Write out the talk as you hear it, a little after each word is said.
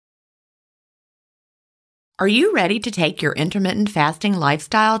Are you ready to take your intermittent fasting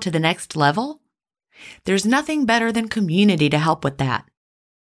lifestyle to the next level? There's nothing better than community to help with that.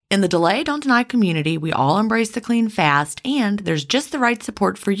 In the Delay Don't Deny community, we all embrace the clean fast, and there's just the right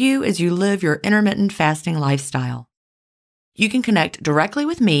support for you as you live your intermittent fasting lifestyle. You can connect directly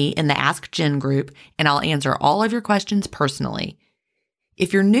with me in the Ask Jen group, and I'll answer all of your questions personally.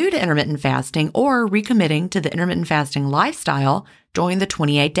 If you're new to intermittent fasting or recommitting to the intermittent fasting lifestyle, join the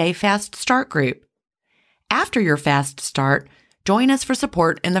 28-Day Fast Start group. After your fast start, join us for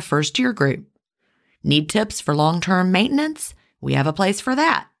support in the First Year group. Need tips for long-term maintenance? We have a place for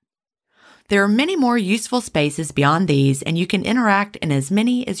that. There are many more useful spaces beyond these, and you can interact in as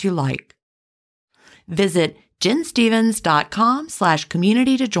many as you like. Visit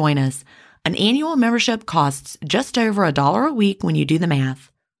jenstevens.com/community to join us. An annual membership costs just over $1 a week when you do the math.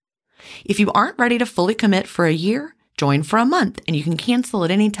 If you aren't ready to fully commit for a year, join for a month and you can cancel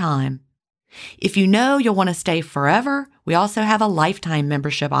at any time. If you know you'll want to stay forever, we also have a lifetime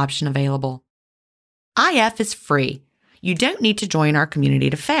membership option available. IF is free. You don't need to join our community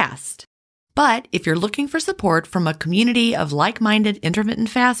to fast. But if you're looking for support from a community of like-minded intermittent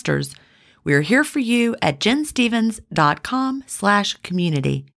fasters, we're here for you at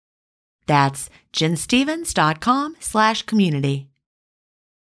jenstevens.com/community. That's jenstevens.com/community.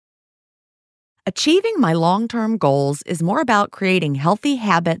 Achieving my long-term goals is more about creating healthy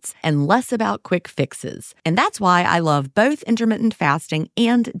habits and less about quick fixes. And that's why I love both intermittent fasting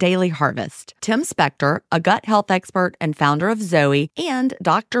and Daily Harvest. Tim Spector, a gut health expert and founder of Zoe, and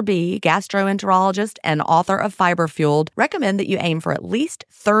Dr. B, gastroenterologist and author of Fiber Fueled, recommend that you aim for at least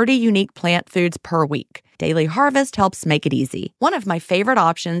 30 unique plant foods per week. Daily Harvest helps make it easy. One of my favorite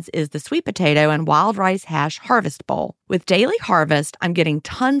options is the sweet potato and wild rice hash harvest bowl. With Daily Harvest, I'm getting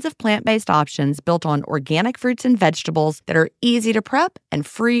tons of plant-based options built on organic fruits and vegetables that are easy to prep and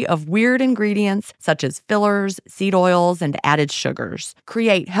free of weird ingredients such as fillers, seed oils, and added sugars.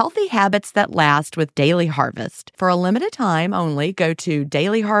 Create healthy habits that last with Daily Harvest. For a limited time only, go to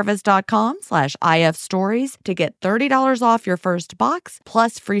dailyharvest.com/ifstories to get $30 off your first box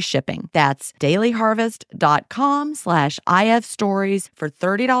plus free shipping. That's dailyharvest.com/ifstories for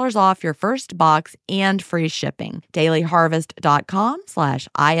 $30 off your first box and free shipping.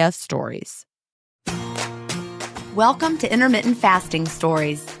 dailyharvest.com/ifstories. Welcome to Intermittent Fasting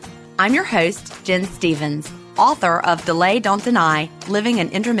Stories. I'm your host, Jen Stevens, author of Delay Don't Deny, Living an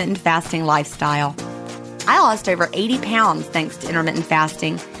Intermittent Fasting Lifestyle. I lost over 80 pounds thanks to intermittent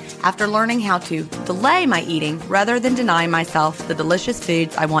fasting after learning how to delay my eating rather than deny myself the delicious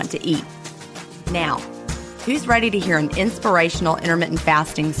foods I want to eat. Now, who's ready to hear an inspirational intermittent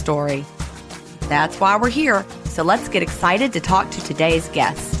fasting story? That's why we're here, so let's get excited to talk to today's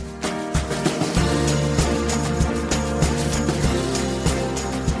guest.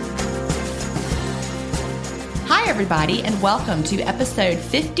 Hi, everybody, and welcome to episode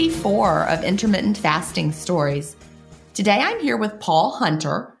 54 of Intermittent Fasting Stories. Today, I'm here with Paul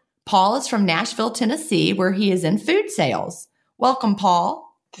Hunter. Paul is from Nashville, Tennessee, where he is in food sales. Welcome, Paul.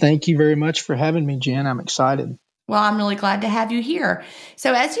 Thank you very much for having me, Jen. I'm excited. Well, I'm really glad to have you here.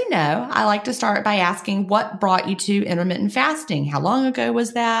 So as you know, I like to start by asking what brought you to intermittent fasting? How long ago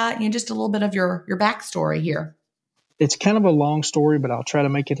was that? Just a little bit of your backstory here. It's kind of a long story, but I'll try to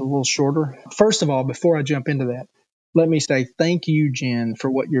make it a little shorter. First of all, before I jump into that, let me say thank you, Jen, for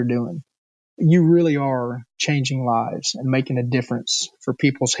what you're doing. You really are changing lives and making a difference for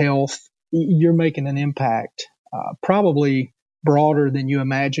people's health. You're making an impact, probably broader than you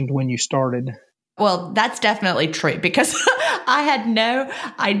imagined when you started. Well, that's definitely true because I had no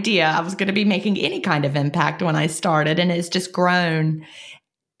idea I was going to be making any kind of impact when I started, and it's just grown.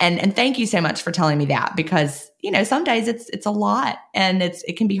 And thank you so much for telling me that because, some days it's a lot and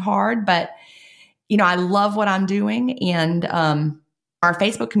it can be hard, but, I love what I'm doing. And our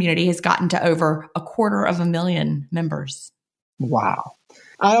Facebook community has gotten to over 250,000 members. Wow.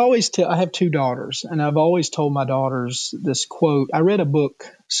 I have two daughters, and I've always told my daughters this quote. I read a book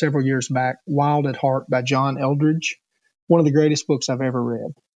several years back, Wild at Heart by John Eldredge, one of the greatest books I've ever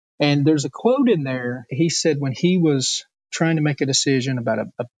read. And there's a quote in there. He said when he was trying to make a decision about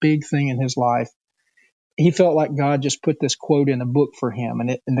a big thing in his life, he felt like God just put this quote in a book for him.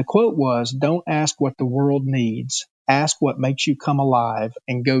 And the quote was, "Don't ask what the world needs. Ask what makes you come alive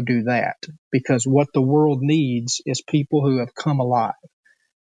and go do that. Because what the world needs is people who have come alive."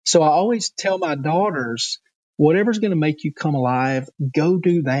 So I always tell my daughters, whatever's going to make you come alive, go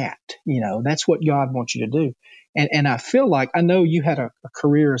do that. That's what God wants you to do. And I feel like, I know you had a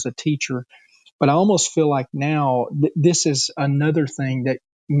career as a teacher, but I almost feel like now this is another thing that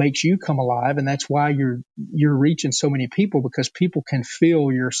makes you come alive. And that's why you're reaching so many people, because people can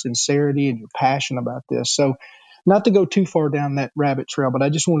feel your sincerity and your passion about this. So not to go too far down that rabbit trail, but I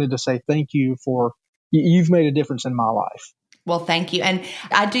just wanted to say thank you for, you've made a difference in my life. Well, thank you. And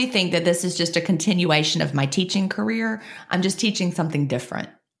I do think that this is just a continuation of my teaching career. I'm just teaching something different.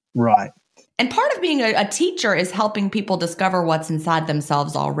 Right. And part of being a teacher is helping people discover what's inside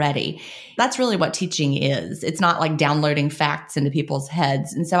themselves already. That's really what teaching is. It's not like downloading facts into people's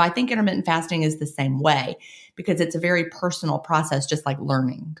heads. And so I think intermittent fasting is the same way, because it's a very personal process, just like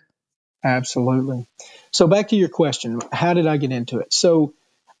learning. Absolutely. So back to your question, how did I get into it? So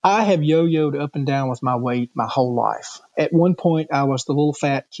I have yo-yoed up and down with my weight my whole life. At one point, I was the little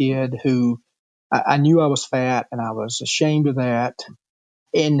fat kid who I knew I was fat, and I was ashamed of that.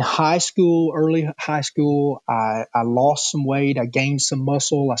 In high school, early high school, I lost some weight. I gained some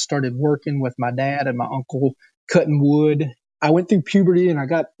muscle. I started working with my dad and my uncle cutting wood. I went through puberty and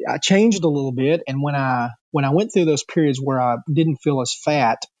I changed a little bit. And when I went through those periods where I didn't feel as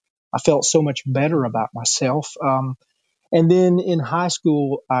fat, I felt so much better about myself. And then in high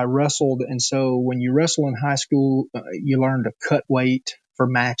school, I wrestled. And so when you wrestle in high school, you learn to cut weight for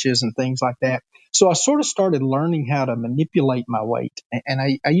matches and things like that. So I sort of started learning how to manipulate my weight. And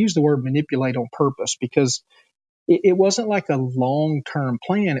I use the word manipulate on purpose, because it wasn't like a long-term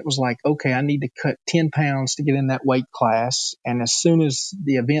plan. It was like, okay, I need to cut 10 pounds to get in that weight class. And as soon as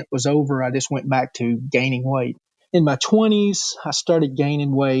the event was over, I just went back to gaining weight. In my 20s, I started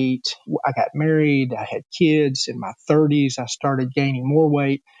gaining weight. I got married. I had kids. In my 30s, I started gaining more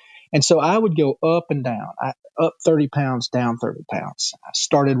weight. And so I would go up and down, up 30 pounds, down 30 pounds. I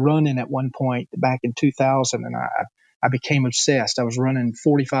started running at one point back in 2000, and I became obsessed. I was running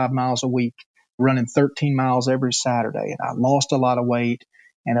 45 miles a week, running 13 miles every Saturday, and I lost a lot of weight,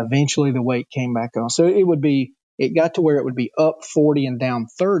 and eventually the weight came back on. So it got to where it would be up 40 and down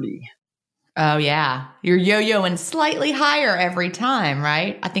 30. Oh, yeah. You're yo-yoing slightly higher every time,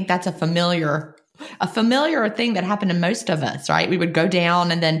 right? I think that's a familiar thing that happened to most of us, right? We would go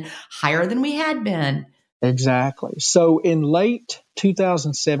down and then higher than we had been. Exactly. So in late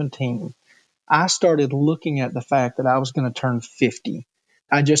 2017, I started looking at the fact that I was going to turn 50.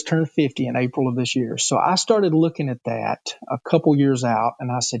 I just turned 50 in April of this year. So I started looking at that a couple years out, and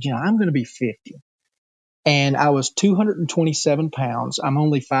I said, I'm going to be 50. And I was 227 pounds. I'm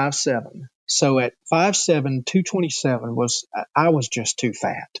only 5'7". So at 5'7", 227 I was just too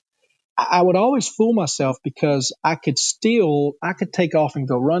fat. I would always fool myself, because I could take off and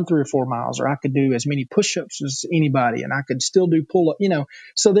go run 3 or 4 miles, or I could do as many push-ups as anybody, and I could still do pull-up,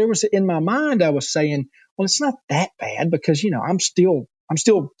 So there was, in my mind, I was saying, well, it's not that bad, because, I'm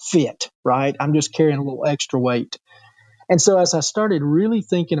still fit, right? I'm just carrying a little extra weight. And so as I started really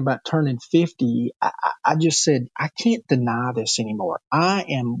thinking about turning 50, I just said, I can't deny this anymore. I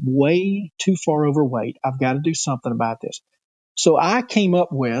am way too far overweight. I've got to do something about this. So I came up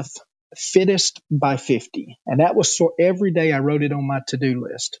with Fittest by 50. And that was every day I wrote it on my to-do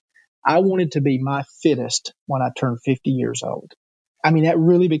list. I wanted to be my fittest when I turned 50 years old. I mean, that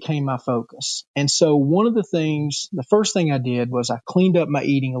really became my focus. And so the first thing I did was I cleaned up my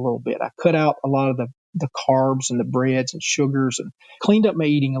eating a little bit. I cut out a lot of the carbs and the breads and sugars, and cleaned up my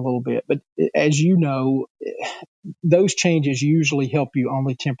eating a little bit. But as you know, those changes usually help you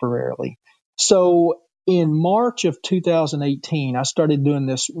only temporarily. So in March of 2018, I started doing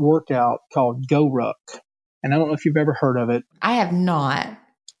this workout called GoRuck. And I don't know if you've ever heard of it. I have not.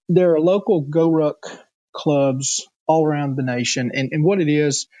 There are local GoRuck clubs all around the nation. And what it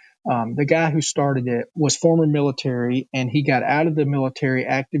is, the guy who started it was former military, and he got out of the military,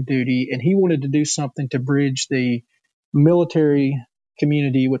 active duty, and he wanted to do something to bridge the military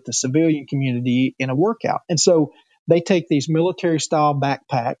community with the civilian community in a workout. And so they take these military style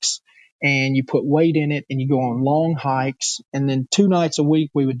backpacks, and you put weight in it, and you go on long hikes. And then 2 nights a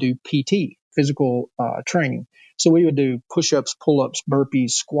week, we would do PT, physical training. So we would do push-ups, pull-ups,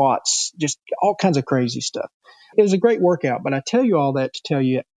 burpees, squats, just all kinds of crazy stuff. It was a great workout, but I tell you all that to tell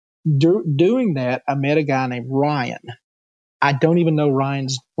you, doing that, I met a guy named Ryan. I don't even know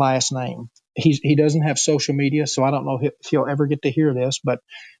Ryan's last name. He doesn't have social media, so I don't know if he'll ever get to hear this, but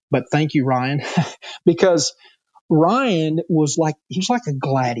thank you, Ryan, because Ryan was like a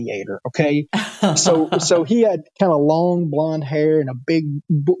gladiator. Okay. So he had kind of long blonde hair and a big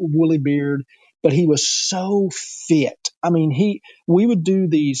woolly beard, but he was so fit. I mean, we would do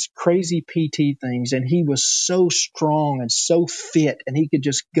these crazy PT things, and he was so strong and so fit, and he could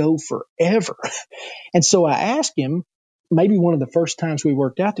just go forever. And so I asked him, maybe one of the first times we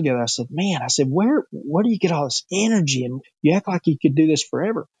worked out together, I said, where do you get all this energy? And you act like you could do this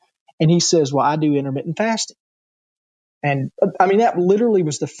forever. And he says, well, I do intermittent fasting. And I mean, that literally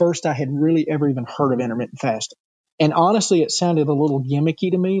was the first I had really ever even heard of intermittent fasting. And honestly, it sounded a little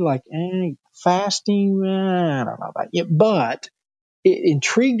gimmicky to me, like, fasting, I don't know about it. But it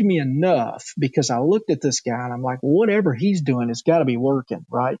intrigued me enough because I looked at this guy and I'm like, whatever he's doing, it's got to be working,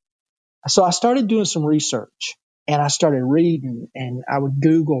 right? So I started doing some research and I started reading, and I would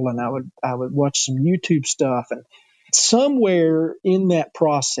Google, and I would watch some YouTube stuff. And somewhere in that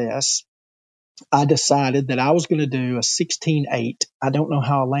process, I decided that I was going to do a 16-8. I don't know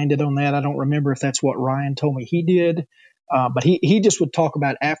how I landed on that. I don't remember if that's what Ryan told me he did. But he just would talk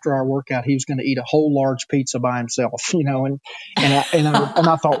about after our workout, he was going to eat a whole large pizza by himself, and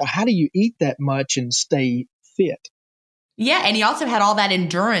I thought, well, how do you eat that much and stay fit? Yeah. And he also had all that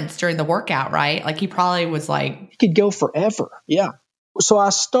endurance during the workout, right? Like he probably was like, he could go forever. Yeah. So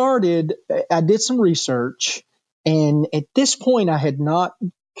I did some research, and at this point I had not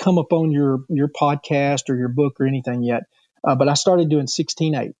come up on your podcast or your book or anything yet. But I started doing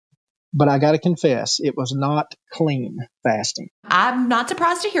 16-8. But I got to confess, it was not clean fasting. I'm not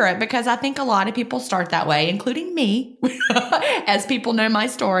surprised to hear it because I think a lot of people start that way, including me, as people know my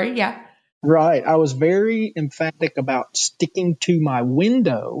story. Yeah. Right. I was very emphatic about sticking to my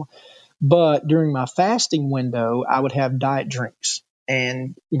window, but during my fasting window, I would have diet drinks.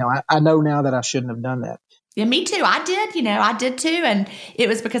 And, I know now that I shouldn't have done that. Yeah, me too. I did too. And it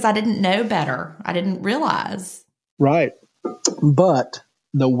was because I didn't know better. I didn't realize. Right. But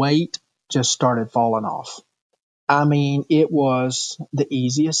the weight just started falling off. I mean, it was the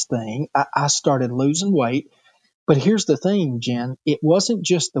easiest thing. I started losing weight. But here's the thing, Jen, it wasn't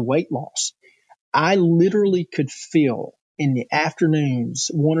just the weight loss. I literally could feel in the afternoons,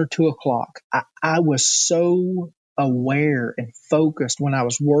 1 or 2 o'clock, I was so aware and focused when I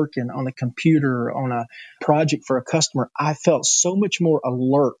was working on the computer on a project for a customer. I felt so much more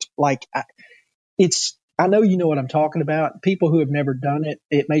alert. Like I know you know what I'm talking about. People who have never done it,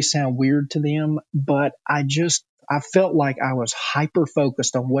 it may sound weird to them, but I felt like I was hyper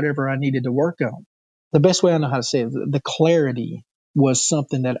focused on whatever I needed to work on. The best way I know how to say it, the clarity was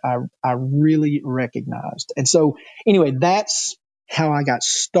something that I really recognized. And so anyway, that's how I got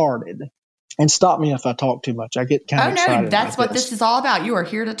started. And stop me if I talk too much. I get kind of excited. Oh, no, that's what this is all about. You are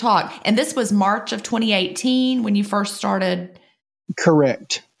here to talk. And this was March of 2018 when you first started.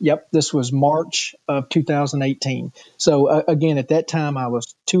 Correct. Yep. This was March of 2018. So again, at that time, I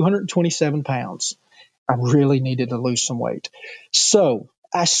was 227 pounds. I really needed to lose some weight. So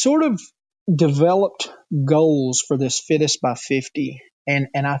I sort of developed goals for this Fittest by 50. And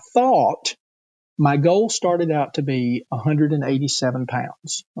I thought my goal started out to be 187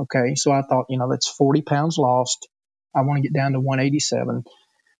 pounds. Okay. So I thought, that's 40 pounds lost. I want to get down to 187.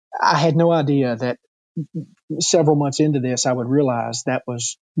 I had no idea that several months into this, I would realize that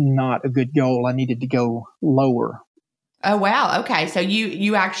was not a good goal. I needed to go lower. Oh, wow. Okay. So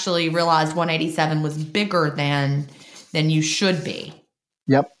you actually realized 187 was bigger than you should be.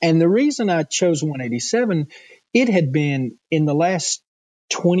 Yep. And the reason I chose 187, it had been in the last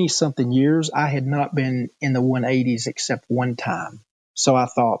 20 something years, I had not been in the 180s except one time. So I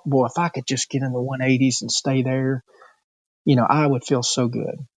thought, boy, if I could just get in the 180s and stay there, I would feel so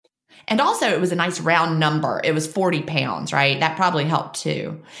good. And also it was a nice round number. It was 40 pounds, right? That probably helped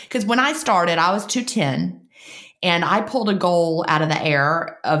too. Because when I started, I was 210 and I pulled a goal out of the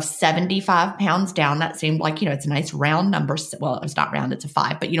air of 75 pounds down. That seemed like, it's a nice round number. Well, it's not round, it's a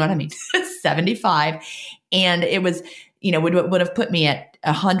 5, but you know what I mean? 75. And it was, would have put me at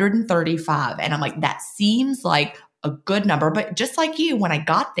 135. And I'm like, that seems like a good number. But just like you, when I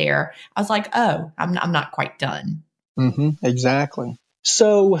got there, I was like, oh, I'm not quite done. Mm-hmm, exactly.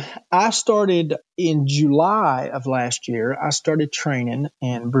 So I started in July of last year, I started training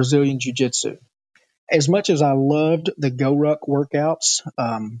in Brazilian Jiu-Jitsu. As much as I loved the GoRuck workouts,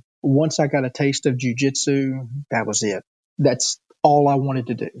 once I got a taste of Jiu-Jitsu, that was it. That's all I wanted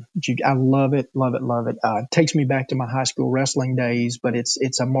to do. I love it, love it, love it. It takes me back to my high school wrestling days, but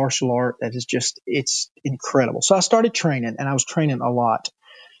it's a martial art that is it's incredible. So I started training, and I was training a lot.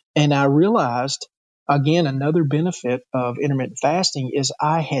 And I realized, again, another benefit of intermittent fasting is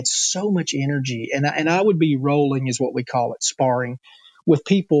I had so much energy, and I would be rolling, is what we call it, sparring, with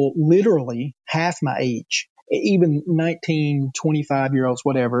people literally half my age, even 19, 25-year-olds,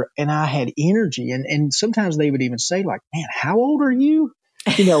 whatever, and I had energy. And sometimes they would even say, like, man, how old are you?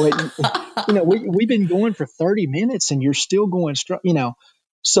 We've been going for 30 minutes and you're still going strong,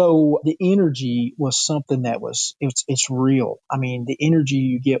 So the energy was something that it's real. I mean, the energy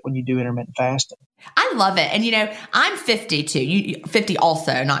you get when you do intermittent fasting. I love it. And, I'm 52, 50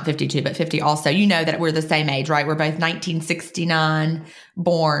 also, not 52, but 50 also. You know that we're the same age, right? We're both 1969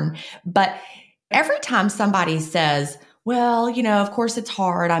 born. But every time somebody says, well, of course it's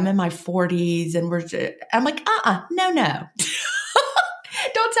hard. I'm in my 40s and I'm like, no.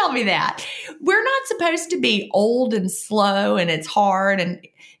 Don't tell me that. We're not supposed to be old and slow and it's hard and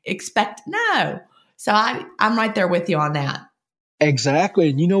no. So I'm right there with you on that. Exactly.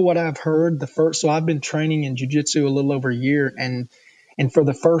 And you know what I've heard so I've been training in jiu-jitsu a little over a year, and for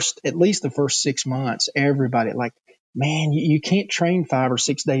at least the first 6 months, everybody like, man, you can't train 5 or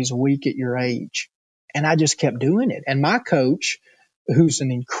 6 days a week at your age. And I just kept doing it. And my coach, who's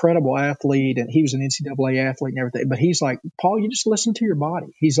an incredible athlete, and he was an NCAA athlete and everything, but he's like, Paul, you just listen to your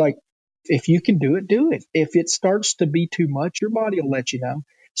body. He's like, if you can do it, do it. If it starts to be too much, your body will let you know.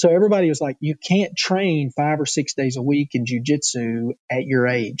 So everybody was like, you can't train 5 or 6 days a week in jiu-jitsu at your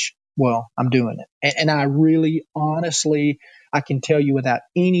age. Well, I'm doing it. And I really, honestly, I can tell you without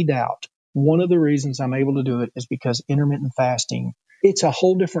any doubt, one of the reasons I'm able to do it is because intermittent fasting, it's a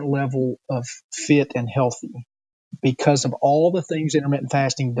whole different level of fit and healthy because of all the things intermittent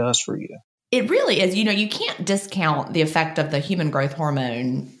fasting does for you. It really is. You can't discount the effect of the human growth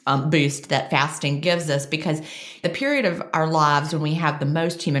hormone boost that fasting gives us, because the period of our lives when we have the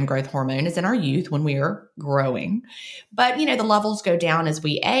most human growth hormone is in our youth when we are growing. But, the levels go down as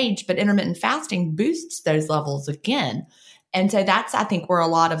we age, but intermittent fasting boosts those levels again. And so that's, I think, where a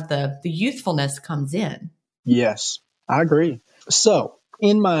lot of the youthfulness comes in. Yes, I agree. So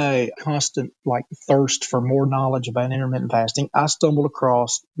in my constant thirst for more knowledge about intermittent fasting, I stumbled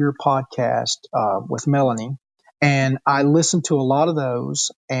across your podcast with Melanie, and I listened to a lot of those.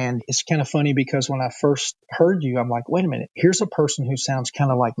 And it's kind of funny because when I first heard you, I'm like, wait a minute, here's a person who sounds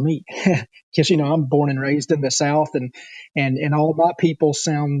kind of like me. Because, I'm born and raised in the South, and all my people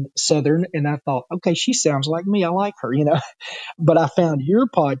sound Southern. And I thought, okay, she sounds like me. I like her, But I found your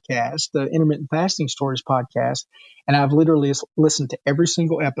podcast, the Intermittent Fasting Stories podcast, and I've literally listened to every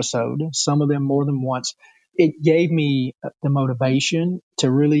single episode, some of them more than once. It gave me the motivation to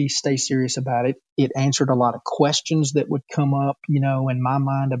really stay serious about it. It answered a lot of questions that would come up, in my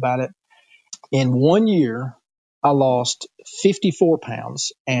mind about it. In 1 year, I lost 54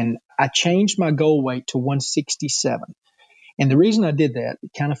 pounds, and I changed my goal weight to 167. And the reason I did that,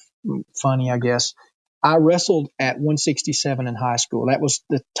 kind of funny, I guess, I wrestled at 167 in high school. That was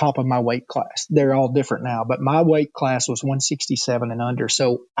the top of my weight class. They're all different now, but my weight class was 167 and under.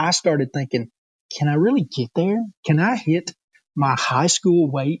 So I started thinking, can I really get there? Can I hit my high school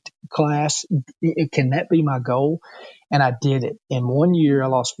weight class? Can that be my goal? And I did it. In 1 year, I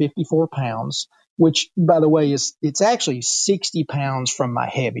lost 54 pounds, which, by the way, it's actually 60 pounds from my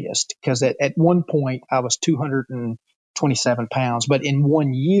heaviest, because at one point I was 227 pounds. But in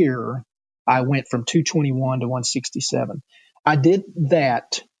 1 year, I went from 221 to 167. I did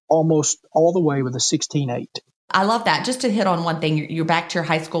that almost all the way with a 16.8. I love that. Just to hit on one thing, you're back to your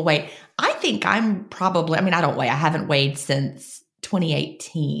high school weight. I think I'm probably, I don't weigh. I haven't weighed since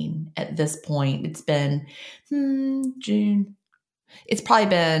 2018 at this point. It's been June. It's probably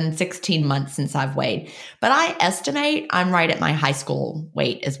been 16 months since I've weighed. But I estimate I'm right at my high school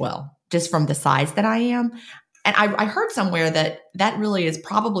weight as well, just from the size that I am. And I heard somewhere that really is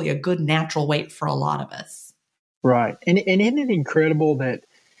probably a good natural weight for a lot of us. Right. And isn't it incredible that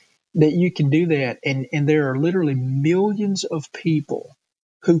you can do that? And there are literally millions of people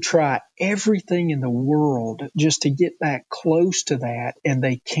who try everything in the world just to get back close to that, and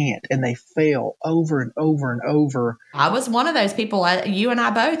they can't, and they fail over and over and over. I was one of those people. You and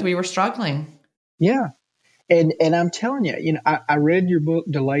I both, we were struggling. Yeah. And I'm telling you, I read your book,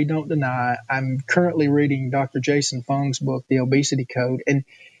 Delay, Don't Deny. I'm currently reading Dr. Jason Fung's book, The Obesity Code. And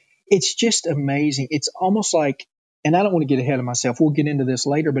it's just amazing. It's almost like, and I don't want to get ahead of myself, we'll get into this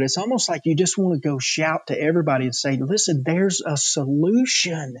later, but it's almost like you just want to go shout to everybody and say, listen, there's a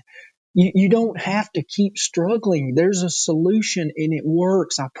solution. You don't have to keep struggling. There's a solution and it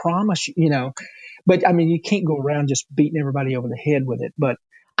works. I promise you, But you can't go around just beating everybody over the head with it. But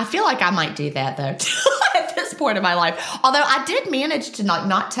I feel like I might do that though. At this point in my life. Although I did manage to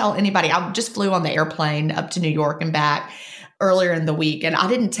not tell anybody. I just flew on the airplane up to New York and back earlier in the week, and I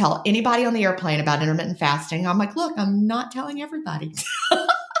didn't tell anybody on the airplane about intermittent fasting. I'm like, look, I'm not telling everybody.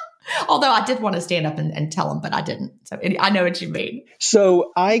 Although I did want to stand up and tell them, but I didn't. So I know what you mean.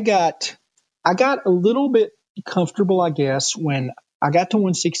 So I got a little bit comfortable, I guess, when I got to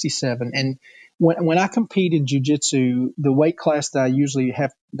 167. And when I compete in jiu-jitsu, the weight class that I usually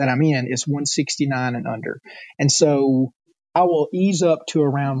have that I'm in is 169 and under. And so I will ease up to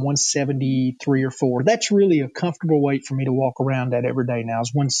around 173 or 4. That's really a comfortable weight for me to walk around at every day now,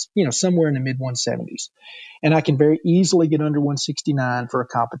 is somewhere in the mid 170s. And I can very easily get under 169 for a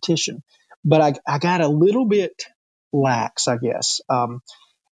competition. But I got a little bit lax, I guess.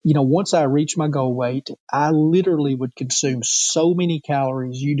 once I reached my goal weight, I literally would consume so many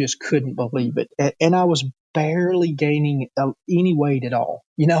calories, you just couldn't believe it. And I was barely gaining any weight at all,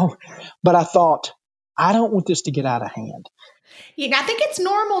 but I thought, I don't want this to get out of hand. I think it's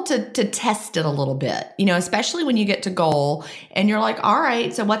normal to test it a little bit, especially when you get to goal and you're like, all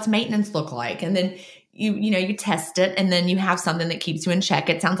right, so what's maintenance look like? And then you test it, and then you have something that keeps you in check.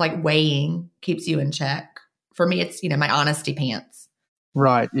 It sounds like weighing keeps you in check. For me, it's, my honesty pants.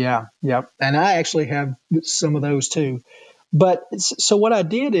 Right. Yeah. Yep. And I actually have some of those too. But so what I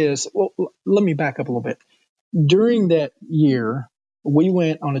did is, let me back up a little bit. During that year, we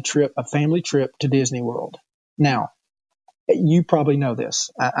went on a family trip to Disney World. Now, you probably know this.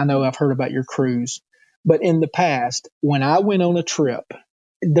 I know I've heard about your cruise, but in the past, when I went on a trip,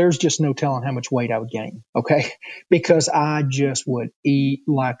 there's just no telling how much weight I would gain. Okay. Because I just would eat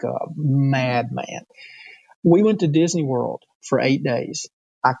like a madman. We went to Disney World for 8 days.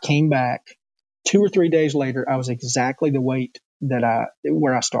 I came back 2 or 3 days later. I was exactly the weight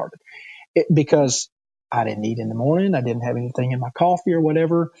where I started because I didn't eat in the morning. I didn't have anything in my coffee or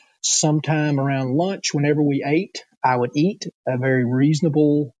whatever. Sometime around lunch, whenever we ate, I would eat a very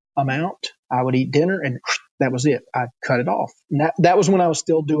reasonable amount. I would eat dinner, and that was it. I cut it off. And that was when I was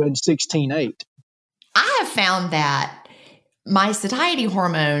still doing 16-8. I have found that my satiety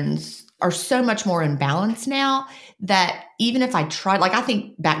hormones are so much more in balance now that even if I tried, like I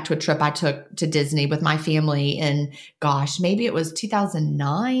think back to a trip I took to Disney with my family in, gosh, maybe it was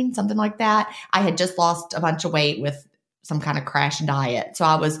 2009, something like that. I had just lost a bunch of weight with some kind of crash diet. So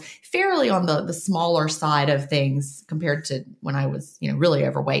I was fairly on the smaller side of things compared to when I was, really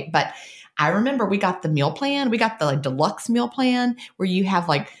overweight. But I remember we got the meal plan. We got the deluxe meal plan where you have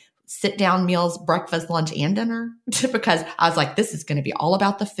sit down meals, breakfast, lunch, and dinner, because I was like, this is going to be all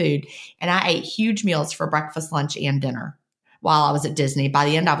about the food. And I ate huge meals for breakfast, lunch, and dinner while I was at Disney. By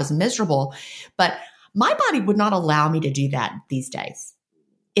the end, I was miserable, but my body would not allow me to do that these days.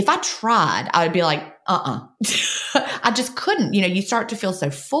 If I tried, I would be like, I just couldn't. You start to feel so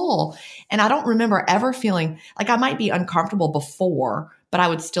full. And I don't remember ever feeling like I might be uncomfortable before, but I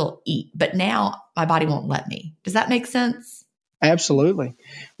would still eat. But now my body won't let me. Does that make sense? Absolutely.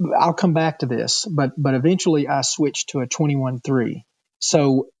 I'll come back to this, but eventually I switched to a 21-3.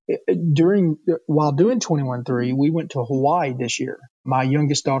 So while doing 21-3, we went to Hawaii this year. My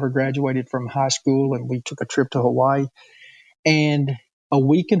youngest daughter graduated from high school, and we took a trip to Hawaii. And a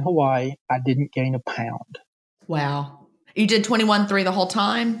week in Hawaii, I didn't gain a pound. Wow. You did 21-3 the whole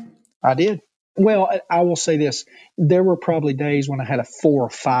time? I did. Well, I will say this. There were probably days when I had a 4 or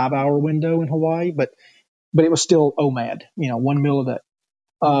 5 hour window in Hawaii, but it was still OMAD, 1 meal a day.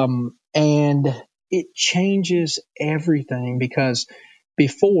 And it changes everything, because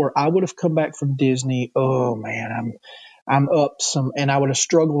before I would have come back from Disney, oh man, I'm up some, and I would have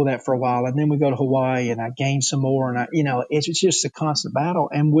struggled with that for a while. And then we go to Hawaii and I gain some more, and it's just a constant battle.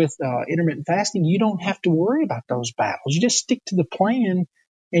 And with intermittent fasting, you don't have to worry about those battles. You just stick to the plan,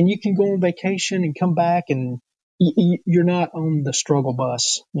 and you can go on vacation and come back, and you're not on the struggle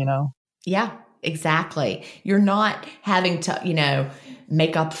bus, Yeah, exactly. You're not having to,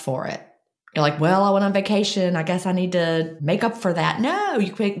 make up for it. You're like, well, I went on vacation. I guess I need to make up for that. No,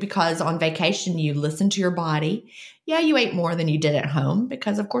 because on vacation, you listen to your body. Yeah, you ate more than you did at home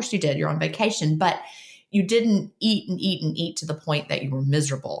because, of course, you did. You're on vacation, but you didn't eat and eat and eat to the point that you were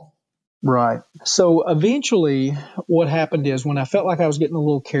miserable. Right. So eventually what happened is, when I felt like I was getting a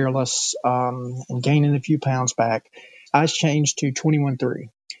little careless and gaining a few pounds back, I changed to 21-3.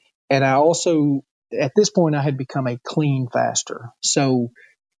 And I also, at this point, I had become a clean faster. So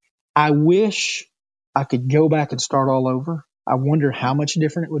I wish I could go back and start all over. I wonder how much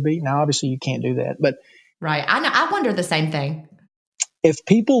different it would be. Now, obviously, you can't do that. But right. I wonder the same thing. If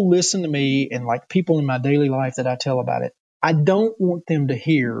people listen to me, and like people in my daily life that I tell about it, I don't want them to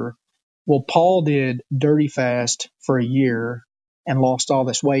hear, well, Paul did dirty fast for a year and lost all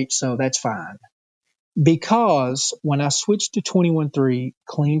this weight, so that's fine. Because when I switched to 21-3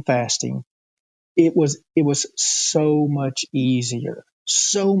 clean fasting, it was so much easier.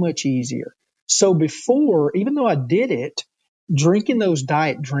 So much easier. So before, even though I did it, drinking those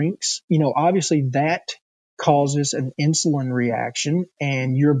diet drinks, obviously that causes an insulin reaction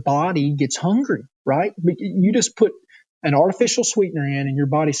and your body gets hungry, right? You just put an artificial sweetener in and your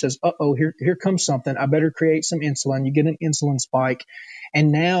body says, uh-oh, here comes something. I better create some insulin. You get an insulin spike.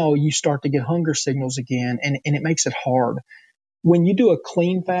 And now you start to get hunger signals again, and it makes it hard. When you do a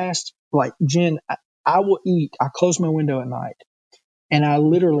clean fast, like Jen, I will eat. I close my window at night, and I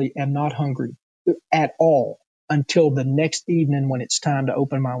literally am not hungry at all until the next evening when it's time to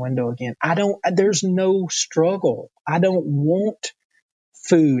open my window again. There's no struggle. I don't want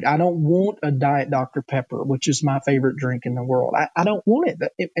food. I don't want a Diet Dr. Pepper, which is my favorite drink in the world. I don't want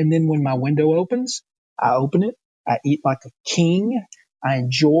it. And then when my window opens, I open it. I eat like a king. I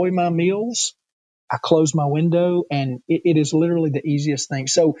enjoy my meals. I close my window, and it is literally the easiest thing.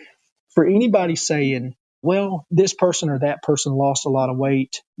 So for anybody saying, well, this person or that person lost a lot of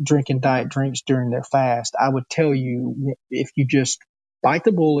weight drinking diet drinks during their fast, I would tell you, if you just bite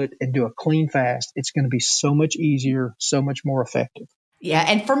the bullet and do a clean fast, it's going to be so much easier, so much more effective. Yeah.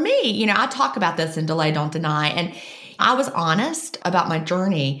 And for me, I talk about this in Delay Don't Deny. And I was honest about my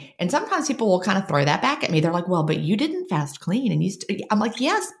journey. And sometimes people will kind of throw that back at me. They're like, well, but you didn't fast clean. And I'm like,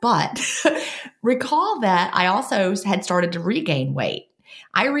 yes, but recall that I also had started to regain weight.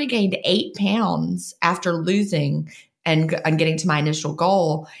 I regained 8 pounds after losing and getting to my initial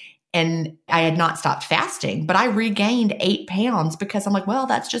goal. And I had not stopped fasting, but I regained 8 pounds because I'm like, well,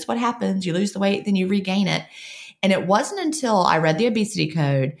 that's just what happens. You lose the weight, then you regain it. And it wasn't until I read the obesity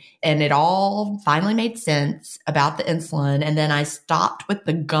code and it all finally made sense about the insulin. And then I stopped with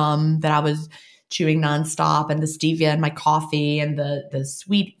the gum that I was chewing nonstop and the stevia in my coffee and the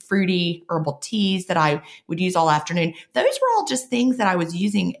sweet, fruity herbal teas that I would use all afternoon. Those were all just things that I was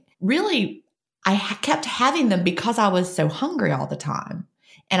using. Really, I kept having them because I was so hungry all the time.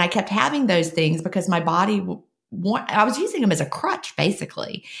 And I kept having those things because my body, I was using them as a crutch,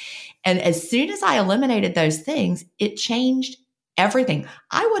 basically. And as soon as I eliminated those things, it changed everything.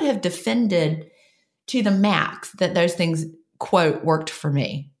 I would have defended to the max that those things, quote, worked for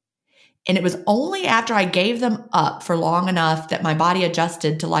me. And it was only after I gave them up for long enough that my body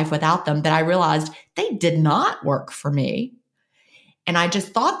adjusted to life without them that I realized they did not work for me. And I just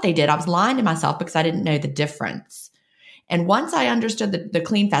thought they did. I was lying to myself because I didn't know the difference. And once I understood the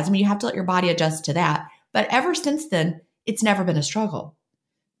clean fast, you have to let your body adjust to that. But ever since then, it's never been a struggle.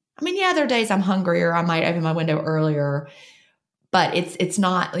 Yeah, there are days I'm hungrier. I might open my window earlier, but it's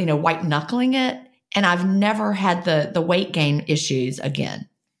not, white knuckling it. And I've never had the weight gain issues again.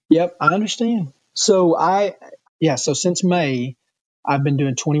 Yep, I understand. So so since May, I've been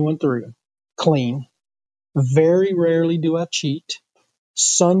doing 21-3 clean. Very rarely do I cheat.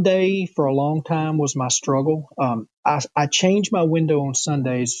 Sunday for a long time was my struggle. I changed my window on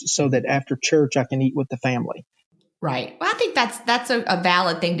Sundays so that after church I can eat with the family. Right. Well, I think that's a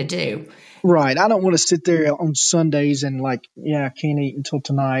valid thing to do. Right. I don't want to sit there on Sundays and I can't eat until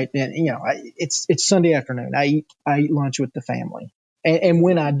tonight. And it's Sunday afternoon. I eat lunch with the family, and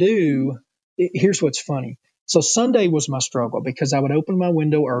when I do, here's what's funny. So Sunday was my struggle because I would open my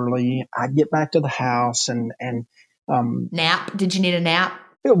window early. I'd get back to the house and nap. Did you need a nap?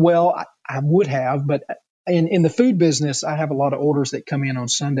 Well, I would have, but in the food business, I have a lot of orders that come in on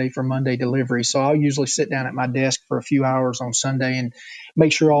Sunday for Monday delivery. So I'll usually sit down at my desk for a few hours on Sunday and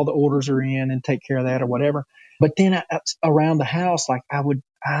make sure all the orders are in and take care of that or whatever. But then around the house, I would,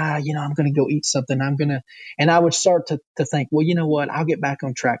 I'm going to go eat something. And I would start to think, well, you know what? I'll get back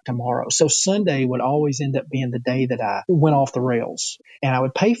on track tomorrow. So Sunday would always end up being the day that I went off the rails, and I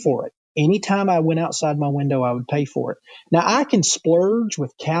would pay for it. Anytime I went outside my window, I would pay for it. Now I can splurge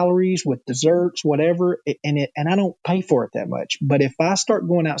with calories, with desserts, whatever, and I don't pay for it that much. But if I start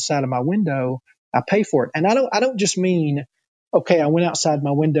going outside of my window, I pay for it. And I don't just mean, okay, I went outside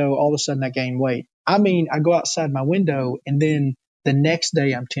my window, all of a sudden I gained weight. I mean, I go outside my window and then the next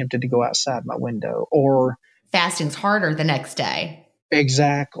day I'm tempted to go outside my window, or fasting's harder the next day.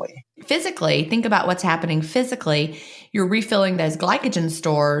 Exactly. Physically, think about what's happening physically. You're refilling those glycogen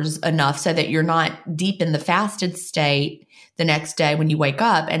stores enough so that you're not deep in the fasted state the next day when you wake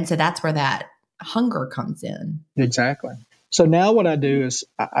up. And so that's where that hunger comes in. Exactly. So now what I do is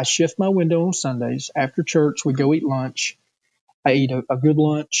I shift my window on Sundays. After church, we go eat lunch. I eat a good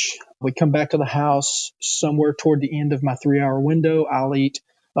lunch. We come back to the house somewhere toward the end of my 3-hour window. I'll eat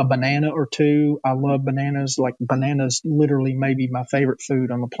a banana or two. I love bananas. Bananas literally maybe my favorite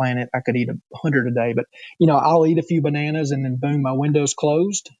food on the planet. I could eat 100 a day, but I'll eat a few bananas and then boom, my window's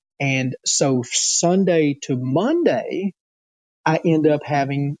closed. And so Sunday to Monday, I end up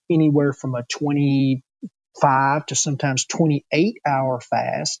having anywhere from a 25 to sometimes 28-hour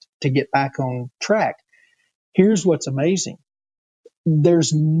fast to get back on track. Here's what's amazing.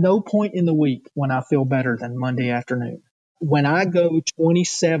 There's no point in the week when I feel better than Monday afternoon. When I go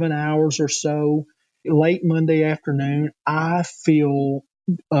 27 hours or so, late Monday afternoon, I feel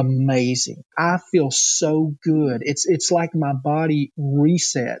amazing. I feel so good. It's like my body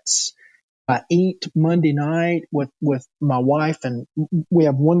resets. I eat Monday night with my wife, and we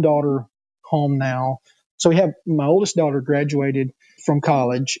have one daughter home now. So we have my oldest daughter graduated from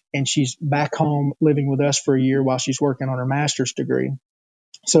college, and she's back home living with us for a year while she's working on her master's degree.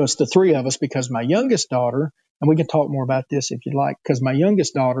 So it's the three of us because my youngest daughter, and we can talk more about this if you'd like, because my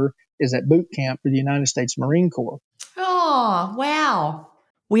youngest daughter is at boot camp for the United States Marine Corps. Oh, wow.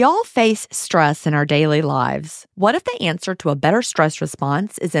 We all face stress in our daily lives. What if the answer to a better stress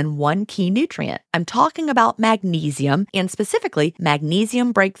response is in one key nutrient? I'm talking about magnesium, and specifically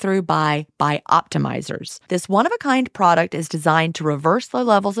Magnesium Breakthrough by Bioptimizers. This one-of-a-kind product is designed to reverse low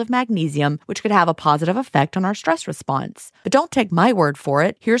levels of magnesium, which could have a positive effect on our stress response. But don't take my word for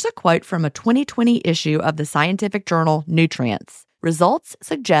it. Here's a quote from a 2020 issue of the scientific journal Nutrients. Results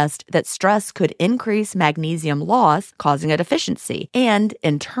suggest that stress could increase magnesium loss, causing a deficiency, and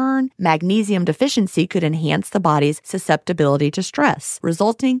in turn, magnesium deficiency could enhance the body's susceptibility to stress,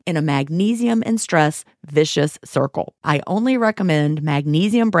 resulting in a magnesium and stress vicious circle. I only recommend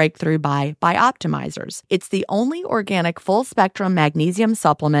Magnesium Breakthrough by Bioptimizers. It's the only organic full-spectrum magnesium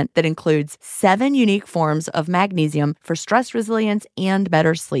supplement that includes 7 unique forms of magnesium for stress resilience and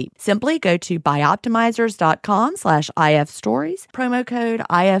better sleep. Simply go to bioptimizers.com/ifstories, promo code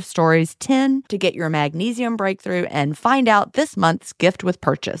IFStories10 to get your Magnesium Breakthrough and find out this month's gift with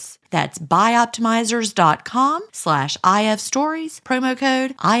purchase. That's bioptimizers.com/IFstories, promo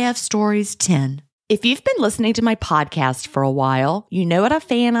code IFStories10. If you've been listening to my podcast for a while, you know what a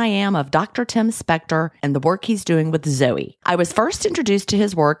fan I am of Dr. Tim Spector and the work he's doing with Zoe. I was first introduced to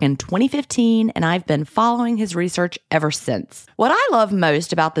his work in 2015, and I've been following his research ever since. What I love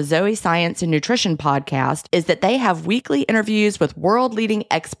most about the Zoe Science and Nutrition podcast is that they have weekly interviews with world-leading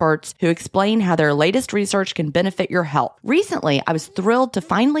experts who explain how their latest research can benefit your health. Recently, I was thrilled to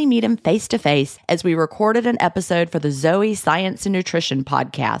finally meet him face-to-face as we recorded an episode for the Zoe Science and Nutrition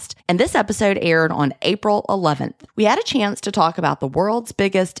podcast, and this episode aired on April 11th. We had a chance to talk about the world's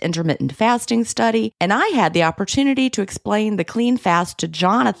biggest intermittent fasting study, and I had the opportunity to explain the clean fast to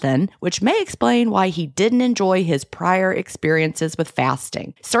Jonathan, which may explain why he didn't enjoy his prior experiences with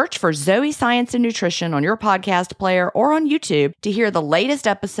fasting. Search for Zoe Science and Nutrition on your podcast player or on YouTube to hear the latest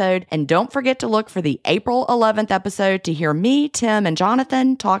episode, and don't forget to look for the April 11th episode to hear me, Tim, and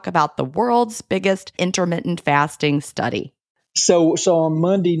Jonathan talk about the world's biggest intermittent fasting study. So on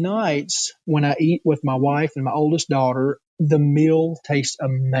Monday nights, when I eat with my wife and my oldest daughter, the meal tastes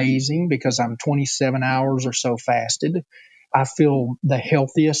amazing because I'm 27 hours or so fasted. I feel the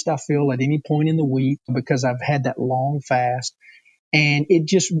healthiest I feel at any point in the week because I've had that long fast. And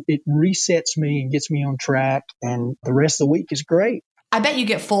it resets me and gets me on track. And the rest of the week is great. I bet you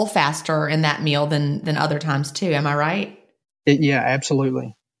get full faster in that meal than other times too. Am I right? Yeah,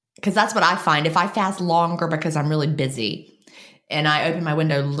 absolutely. Because that's what I find. If I fast longer because I'm really busy, and I open my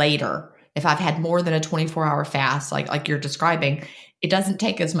window later, if I've had more than a 24-hour fast, like you're describing, it doesn't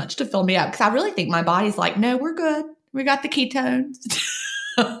take as much to fill me up. Because I really think my body's like, no, we're good. We got the ketones.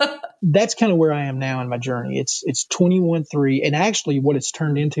 That's kind of where I am now in my journey. It's 21-3. And actually what it's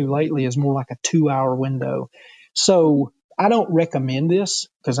turned into lately is more like a 2-hour window. So I don't recommend this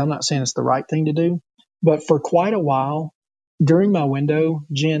because I'm not saying it's the right thing to do. But for quite a while during my window,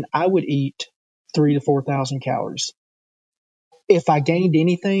 Jen, I would eat 3,000 to 4,000 calories. If I gained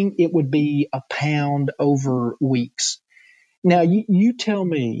anything, it would be a pound over weeks. Now, you tell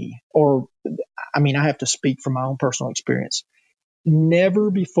me, I have to speak from my own personal experience.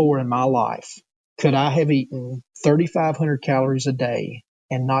 Never before in my life could I have eaten 3,500 calories a day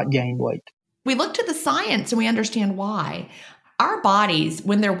and not gained weight. We look to the science and we understand why. Our bodies,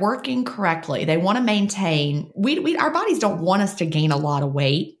 when they're working correctly, they want to maintain, our bodies don't want us to gain a lot of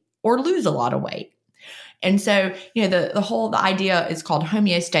weight or lose a lot of weight. And so, the idea is called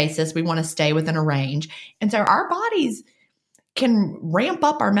homeostasis. We want to stay within a range. And so our bodies can ramp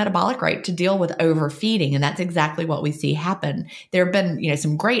up our metabolic rate to deal with overfeeding. And that's exactly what we see happen. There have been,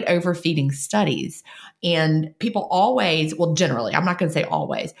 some great overfeeding studies, and people generally, I'm not going to say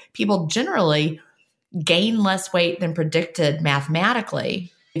always, people generally gain less weight than predicted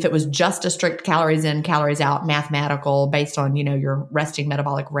mathematically. If it was just a strict calories in, calories out mathematical based on, your resting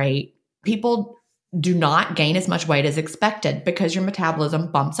metabolic rate, people do not gain as much weight as expected because your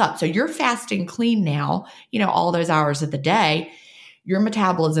metabolism bumps up. So you're fasting clean now, all those hours of the day, your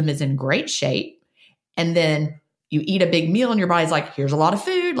metabolism is in great shape. And then you eat a big meal and your body's like, here's a lot of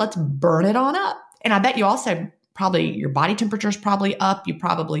food, let's burn it on up. And I bet you also probably your body temperature is probably up. You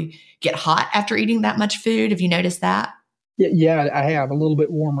probably get hot after eating that much food. Have you noticed that? Yeah, I have a little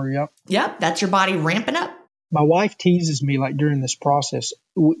bit warmer. Yep. Yep. That's your body ramping up. My wife teases me like during this process,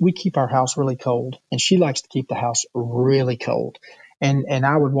 we keep our house really cold, and she likes to keep the house really cold. And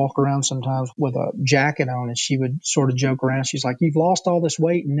I would walk around sometimes with a jacket on, and she would sort of joke around. She's like, you've lost all this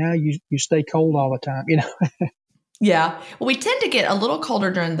weight and now you stay cold all the time, Yeah. Well, we tend to get a little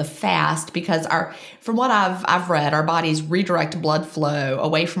colder during the fast because from what I've read, our bodies redirect blood flow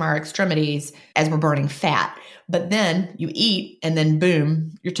away from our extremities as we're burning fat. But then you eat and then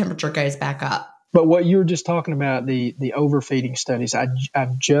boom, your temperature goes back up. But what you were just talking about, the overfeeding studies,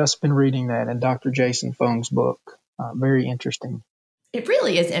 I've just been reading that in Dr. Jason Fung's book. Very interesting. It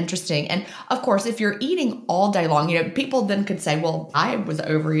really is interesting. And of course, if you're eating all day long, people then could say, well, I was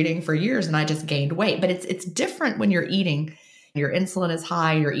overeating for years and I just gained weight. But it's different when you're eating. Your insulin is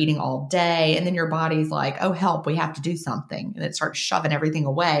high, you're eating all day, and then your body's like, oh, help, we have to do something. And it starts shoving everything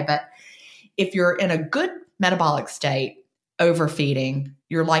away. But if you're in a good metabolic state, overfeeding,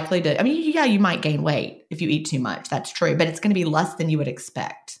 you're likely to, you might gain weight if you eat too much. That's true. But it's going to be less than you would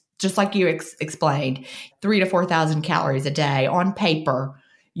expect. Just like you explained, 3,000 to 4,000 calories a day on paper,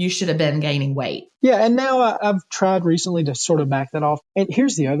 you should have been gaining weight. Yeah. And now I've tried recently to sort of back that off. And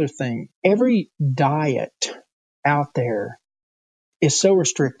here's the other thing. Every diet out there is so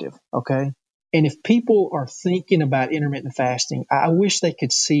restrictive. Okay. And if people are thinking about intermittent fasting, I wish they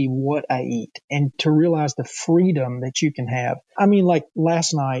could see what I eat and to realize the freedom that you can have. Like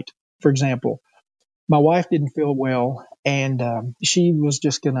last night, for example, my wife didn't feel well and she was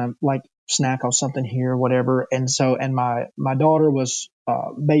just going to snack on something here, whatever. And my daughter was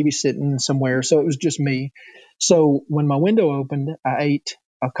babysitting somewhere. So it was just me. So when my window opened, I ate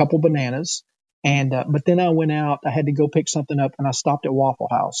a couple bananas but then I went out, I had to go pick something up and I stopped at Waffle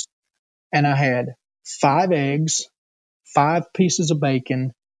House and I had 5 eggs, 5 pieces of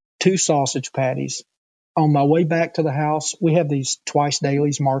bacon, 2 sausage patties. On my way back to the house, we have these twice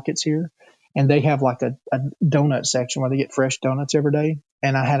dailies markets here. And they have like a donut section where they get fresh donuts every day.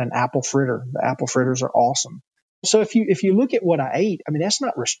 And I had an apple fritter. The apple fritters are awesome. So if you look at what I ate, that's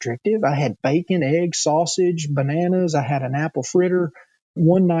not restrictive. I had bacon, eggs, sausage, bananas. I had an apple fritter.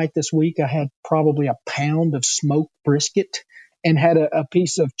 One night this week, I had probably a pound of smoked brisket and had a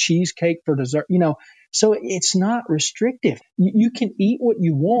piece of cheesecake for dessert. So it's not restrictive. You can eat what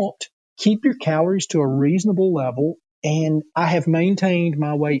you want, keep your calories to a reasonable level. And I have maintained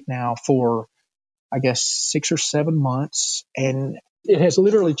my weight now for, I guess, 6 or 7 months, and it has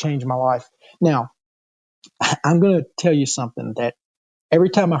literally changed my life. Now, I'm going to tell you something that every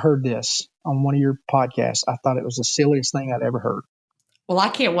time I heard this on one of your podcasts, I thought it was the silliest thing I'd ever heard. Well, I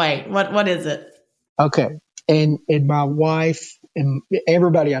can't wait. What is it? Okay. And my wife and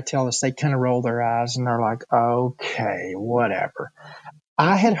everybody I tell this, they kind of roll their eyes and they're like, okay, whatever.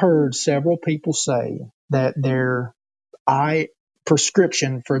 I had heard several people say that their eye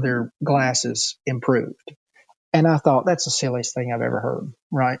prescription for their glasses improved. And I thought that's the silliest thing I've ever heard,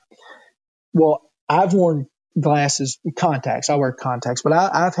 right? Well, I've worn contacts. I wear contacts, but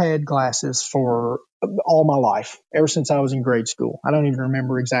I've had glasses for all my life, ever since I was in grade school. I don't even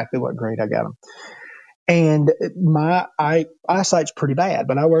remember exactly what grade I got them. And my eyesight's pretty bad,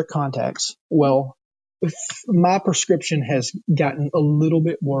 but I wear contacts. Well, my prescription has gotten a little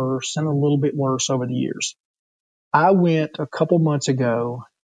bit worse and a little bit worse over the years. I went a couple months ago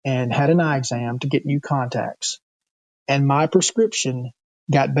and had an eye exam to get new contacts, and my prescription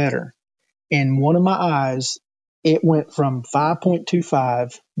got better. In one of my eyes, it went from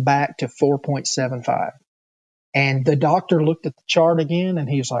 5.25 back to 4.75. And the doctor looked at the chart again, and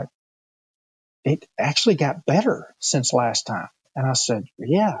he was like, it actually got better since last time. And I said,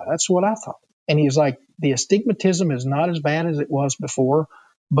 yeah, that's what I thought. And he was like, the astigmatism is not as bad as it was before,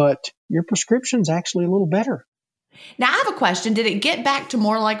 but your prescription's actually a little better. Now, I have a question. Did it get back to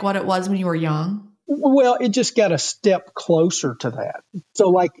more like what it was when you were young? Well, it just got a step closer to that. So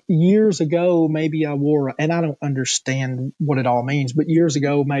like years ago, maybe I wore, and I don't understand what it all means, but years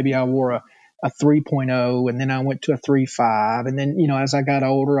ago, maybe I wore a 3.0 and then I went to a 3.5. And then, as I got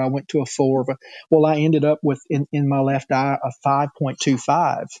older, I went to a 4. Well, I ended up with in my left eye, a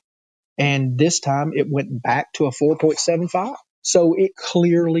 5.25. And this time it went back to a 4.75. So it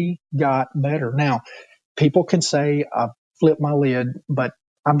clearly got better. Now, people can say I flipped my lid, but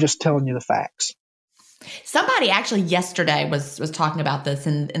I'm just telling you the facts. Somebody actually yesterday was talking about this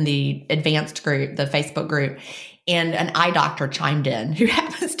in the advanced group, the Facebook group, and an eye doctor chimed in who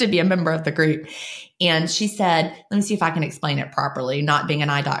happens to be a member of the group. And she said, let me see if I can explain it properly, not being an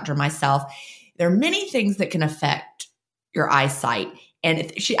eye doctor myself. There are many things that can affect your eyesight.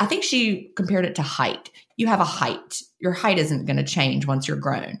 And I think she compared it to height. You have a height. Your height isn't going to change once you're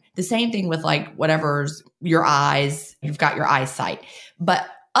grown. The same thing with whatever's your eyes, you've got your eyesight. But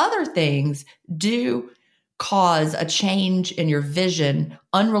other things do cause a change in your vision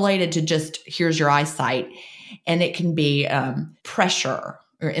unrelated to just here's your eyesight. And it can be pressure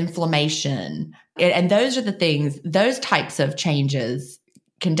or inflammation. And those are the things, those types of changes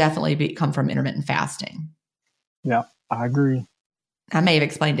can definitely come from intermittent fasting. Yeah, I agree. I may have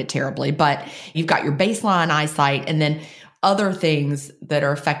explained it terribly, but you've got your baseline eyesight and then other things that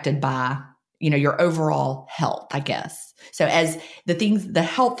are affected by, your overall health, I guess. So as the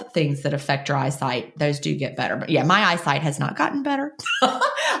health things that affect your eyesight, those do get better. But yeah, my eyesight has not gotten better.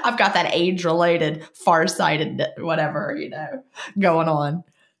 I've got that age-related, farsighted, whatever, going on.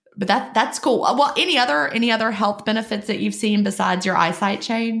 But that's cool. Well, any other health benefits that you've seen besides your eyesight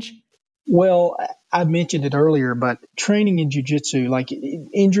change? Well, I mentioned it earlier, but training in jiu-jitsu, like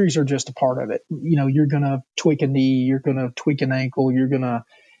injuries are just a part of it. You're going to tweak a knee, you're going to tweak an ankle,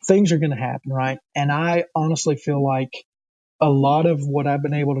 things are going to happen, right? And I honestly feel like a lot of what I've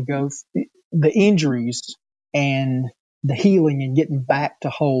been able to the injuries and the healing and getting back to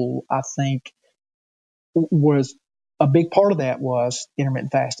whole, I think was a big part of that was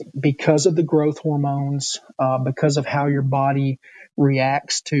intermittent fasting because of the growth hormones, because of how your body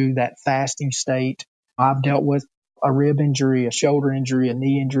reacts to that fasting state. I've dealt with a rib injury, a shoulder injury, a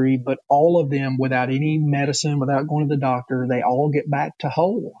knee injury, but all of them without any medicine, without going to the doctor, they all get back to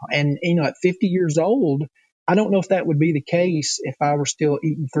whole. And, at 50 years old, I don't know if that would be the case if I were still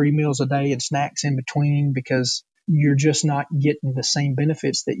eating 3 meals a day and snacks in between, because you're just not getting the same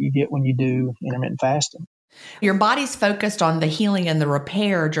benefits that you get when you do intermittent fasting. Your body's focused on the healing and the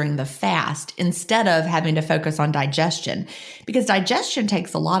repair during the fast instead of having to focus on digestion, because digestion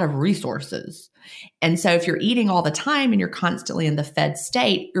takes a lot of resources. And so if you're eating all the time and you're constantly in the fed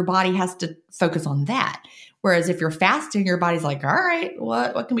state, your body has to focus on that. Whereas if you're fasting, your body's like, all right,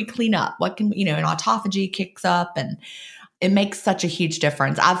 what can we clean up? What can, an autophagy kicks up, and it makes such a huge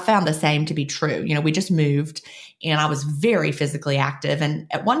difference. I've found the same to be true. We just moved and I was very physically active, and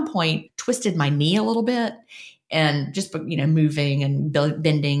at one point twisted my knee a little bit, and just, moving and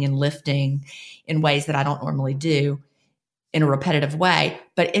bending and lifting in ways that I don't normally do in a repetitive way.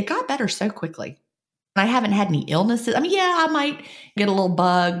 But it got better so quickly. I haven't had any illnesses. I mean, yeah, I might get a little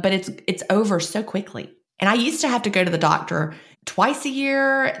bug, but it's over so quickly. And I used to have to go to the doctor twice a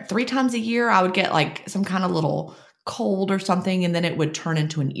year, 3 times a year. I would get like some kind of little cold or something, and then it would turn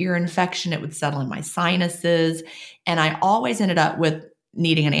into an ear infection. It would settle in my sinuses. And I always ended up with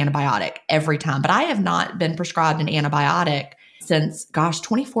needing an antibiotic every time. But I have not been prescribed an antibiotic since,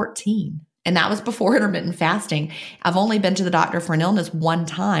 2014. And that was before intermittent fasting. I've only been to the doctor for an illness one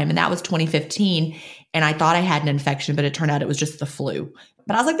time, and that was 2015. And I thought I had an infection, but it turned out it was just the flu.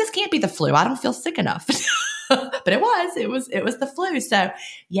 But I was like, this can't be the flu. I don't feel sick enough. But it was the flu. So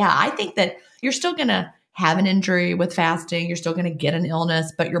yeah, I think that you're still going to have an injury with fasting. You're still going to get an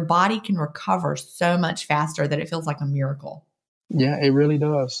illness, but your body can recover so much faster that it feels like a miracle. Yeah, it really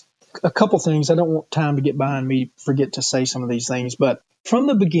does. A couple things. I don't want time to get behind me, forget to say some of these things, but from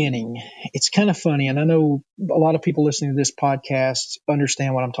the beginning, it's kind of funny. And I know a lot of people listening to this podcast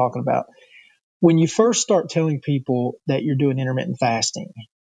understand what I'm talking about. When you first start telling people that you're doing intermittent fasting,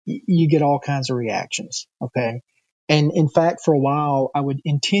 you get all kinds of reactions. Okay. And in fact, for a while, I would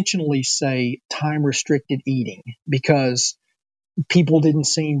intentionally say time restricted eating because people didn't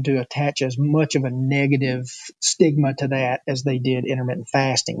seem to attach as much of a negative stigma to that as they did intermittent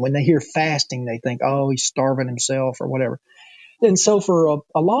fasting. When they hear fasting, they think, oh, he's starving himself or whatever. And so for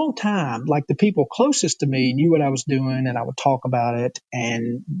a long time, like the people closest to me knew what I was doing and I would talk about it.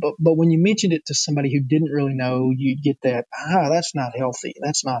 But when you mentioned it to somebody who didn't really know, you'd get that, that's not healthy.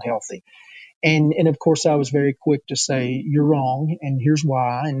 That's not healthy. And of course, I was very quick to say, you're wrong, and here's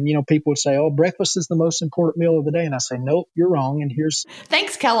why. And, people would say, oh, breakfast is the most important meal of the day. And I say, nope, you're wrong. And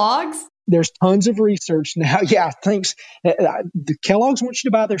Thanks, Kellogg's. There's tons of research now. Yeah, thanks. The Kellogg's wants you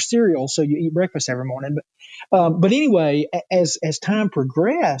to buy their cereal, so you eat breakfast every morning. But anyway, as time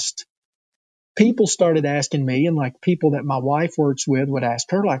progressed, people started asking me, and like people that my wife works with would ask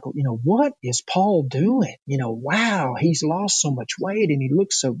her, like, what is Paul doing? Wow, he's lost so much weight and he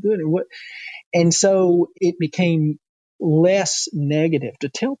looks so good. And so it became less negative to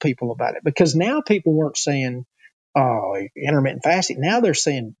tell people about it, because now people weren't saying, oh, intermittent fasting. Now they're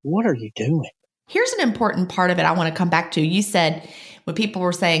saying, what are you doing? Here's an important part of it I want to come back to. You said when people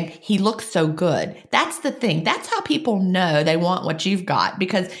were saying he looks so good, that's the thing. That's how people know they want what you've got,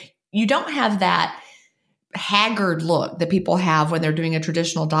 because you don't have that haggard look that people have when they're doing a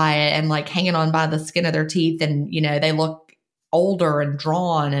traditional diet and like hanging on by the skin of their teeth, and they look older and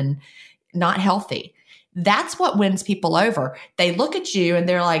drawn and not healthy. That's what wins people over. They look at you and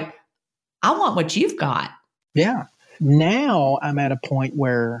they're like, I want what you've got. Yeah. Now I'm at a point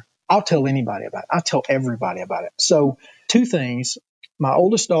where I'll tell anybody about it. I'll tell everybody about it. So 2 things. My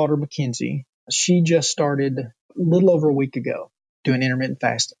oldest daughter, Mackenzie, she just started a little over a week ago doing intermittent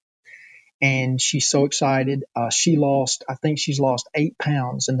fasting. And she's so excited. I think she's lost 8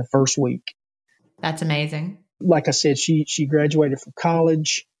 pounds in the first week. That's amazing. Like I said, she graduated from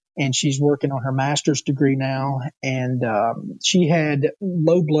college and she's working on her master's degree now. And she had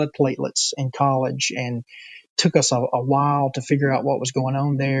low blood platelets in college and took us a while to figure out what was going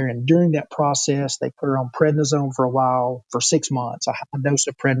on there. And during that process, they put her on prednisone for a while, for 6 months, a high dose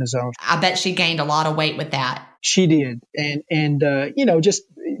of prednisone. I bet she gained a lot of weight with that. She did. And just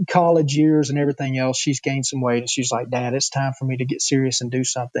college years and everything else, she's gained some weight. And she's like, Dad, it's time for me to get serious and do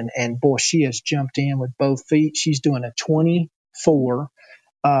something. And boy, she has jumped in with both feet. She's doing a 24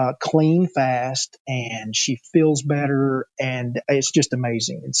 clean fast, and she feels better, and it's just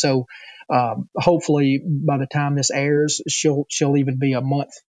amazing. And so hopefully by the time this airs, she'll even be a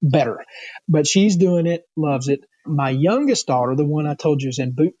month better. But she's doing it, loves it. My youngest daughter, the one I told you is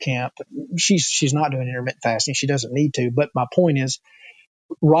in boot camp, she's not doing intermittent fasting. She doesn't need to. But my point is,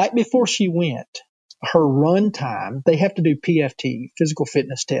 right before she went, her run time, they have to do PFT, physical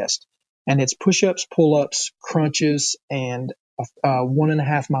fitness test, and it's push-ups, pull-ups, crunches, and a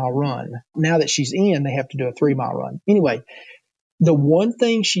 1.5 mile run. Now that she's in, they have to do a 3 mile run. Anyway, the one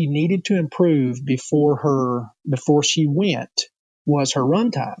thing she needed to improve before she went was her run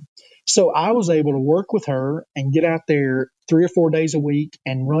time. So I was able to work with her and get out there 3 or 4 days a week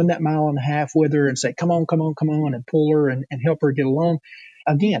and run that 1.5 miles with her and say, come on, and pull her and help her get along.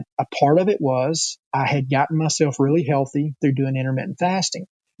 Again, a part of it was I had gotten myself really healthy through doing intermittent fasting.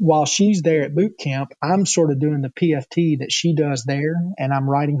 While she's there at boot camp, I'm sort of doing the PFT that she does there, and I'm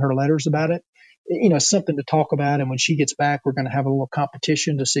writing her letters about it. Something to talk about. And when she gets back, we're going to have a little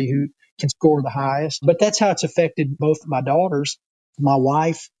competition to see who can score the highest. But that's how it's affected both of my daughters. My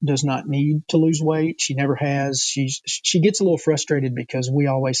wife does not need to lose weight. She never has. She gets a little frustrated because we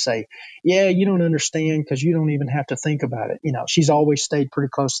always say, yeah, you don't understand because you don't even have to think about it. She's always stayed pretty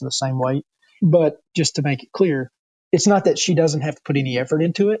close to the same weight. But just to make it clear, it's not that she doesn't have to put any effort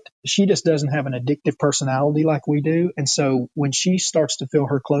into it. She just doesn't have an addictive personality like we do. And so when she starts to feel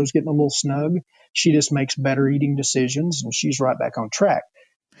her clothes getting a little snug, she just makes better eating decisions and she's right back on track.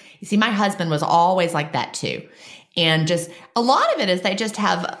 You see, my husband was always like that too. And just a lot of it is they just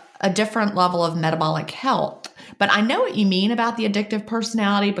have a different level of metabolic health. But I know what you mean about the addictive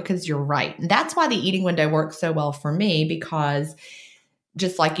personality because you're right. And that's why the eating window works so well for me, because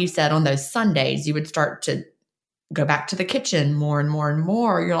just like you said, on those Sundays, you would start to go back to the kitchen more and more and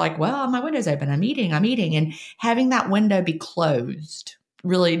more. You're like, well, my window's open. I'm eating. And having that window be closed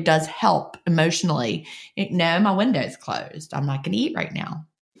really does help emotionally. No, my window's closed. I'm not going to eat right now.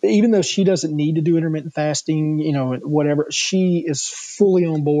 Even though she doesn't need to do intermittent fasting, whatever, she is fully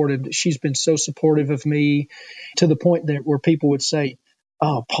on board. And she's been so supportive of me to the point that where people would say,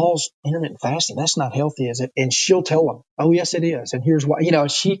 oh, Paul's intermittent fasting, that's not healthy, is it? And she'll tell them, oh, yes, it is. And here's why.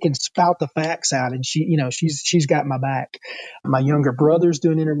 She can spout the facts out, and she's got my back. My younger brother's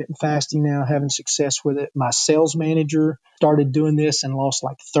doing intermittent fasting now, having success with it. My sales manager started doing this and lost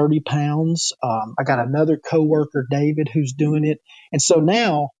like 30 pounds. I got another coworker, David, who's doing it. And so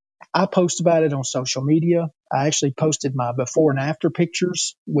now I post about it on social media. I actually posted my before and after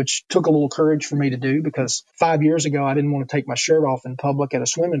pictures, which took a little courage for me to do because 5 years ago, I didn't want to take my shirt off in public at a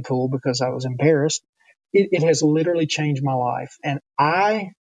swimming pool because I was embarrassed. It has literally changed my life. And I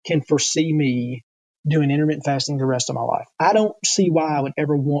can foresee me doing intermittent fasting the rest of my life. I don't see why I would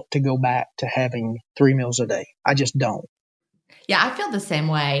ever want to go back to having 3 meals a day. I just don't. Yeah, I feel the same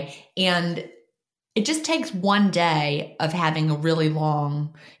way. And it just takes one day of having a really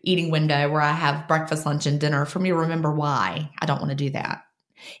long eating window where I have breakfast, lunch, and dinner for me to remember why I don't want to do that.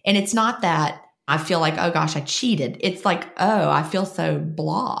 And it's not that I feel like, oh gosh, I cheated. It's like, oh, I feel so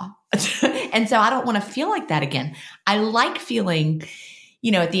blah. And so I don't want to feel like that again. I like feeling,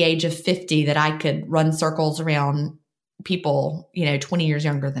 at the age of 50 that I could run circles around people, 20 years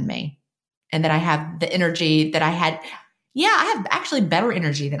younger than me. And that I have the energy that I had. Yeah, I have actually better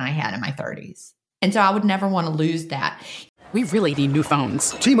energy than I had in my 30s. And so I would never want to lose that. We really need new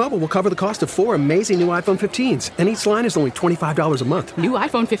phones. T-Mobile will cover the cost of 4 amazing new iPhone 15s, and each line is only $25 a month. New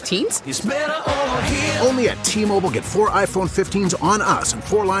iPhone 15s? It's better over here. Only at T-Mobile, get 4 iPhone 15s on us and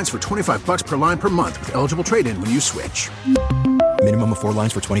 4 lines for $25 per line per month with eligible trade-in when you switch. Minimum of 4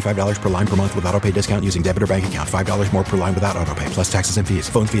 lines for $25 per line per month with autopay discount using debit or bank account. $5 more per line without autopay, plus taxes and fees.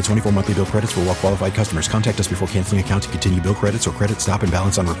 Phone fee at 24 monthly bill credits for well-qualified customers. Contact us before canceling account to continue bill credits or credit stop and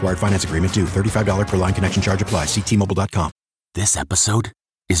balance on required finance agreement due. $35 per line connection charge applies. See T-Mobile.com. This episode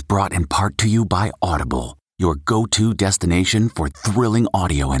is brought in part to you by Audible, your go-to destination for thrilling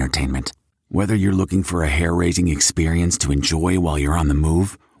audio entertainment. Whether you're looking for a hair-raising experience to enjoy while you're on the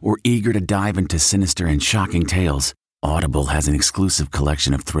move or eager to dive into sinister and shocking tales, Audible has an exclusive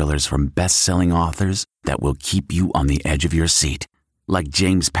collection of thrillers from best-selling authors that will keep you on the edge of your seat. Like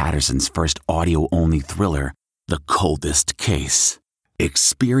James Patterson's first audio-only thriller, the coldest case.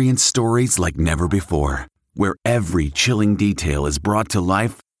 Experience stories like never before, where every chilling detail is brought to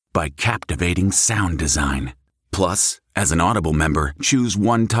life by captivating sound design. Plus, as an Audible member, choose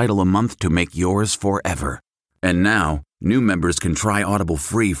one title a month to make yours forever. And now, new members can try Audible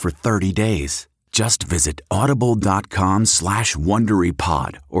free for 30 days. Just visit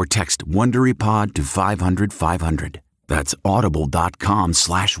audible.com/WonderyPod or text WonderyPod to 500-500. That's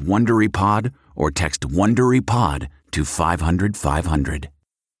audible.com/WonderyPod or text WonderyPod to 500-500.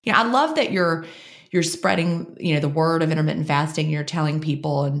 Yeah, I love that you're spreading, the word of intermittent fasting. You're telling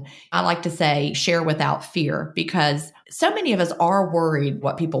people, and I like to say, share without fear, because so many of us are worried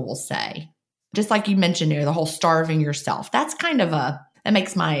what people will say. Just like you mentioned the whole starving yourself. That's kind of that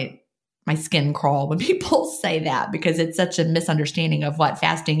makes my skin crawl when people say that, because it's such a misunderstanding of what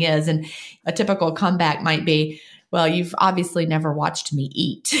fasting is. And a typical comeback might be, well, you've obviously never watched me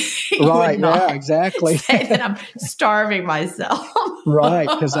eat. Right, yeah, exactly. Say that I'm starving myself. Right,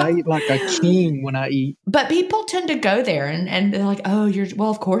 because I eat like a king when I eat. But people tend to go there and they're like, oh,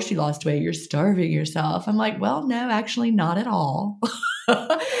 of course you lost weight. You're starving yourself. I'm like, well, no, actually not at all.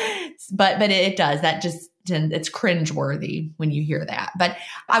 But it does. That just, it's cringeworthy when you hear that. But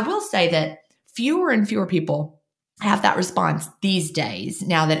I will say that fewer and fewer people have that response these days,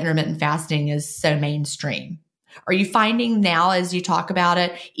 now that intermittent fasting is so mainstream. Are you finding now, as you talk about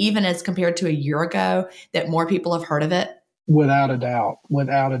it, even as compared to a year ago, that more people have heard of it? Without a doubt.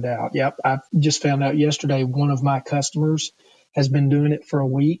 Without a doubt. Yep. I just found out yesterday, one of my customers has been doing it for a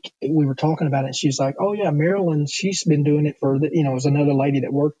week. We were talking about it, and she's like, oh, yeah, Marilyn, she's been doing it for, it was another lady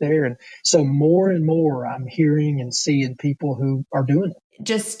that worked there. And so more and more I'm hearing and seeing people who are doing it.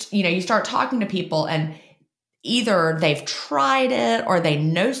 Just, you start talking to people, and either they've tried it or they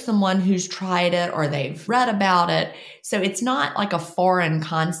know someone who's tried it or they've read about it. So it's not like a foreign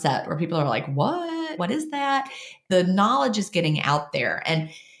concept where people are like, what? What is that? The knowledge is getting out there.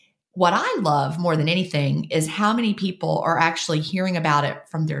 And what I love more than anything is how many people are actually hearing about it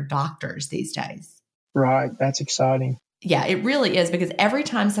from their doctors these days. Right. That's exciting. Yeah, it really is, because every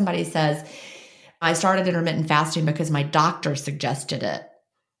time somebody says, I started intermittent fasting because my doctor suggested it,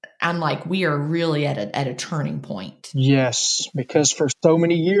 I'm like, we are really at a turning point. Yes, because for so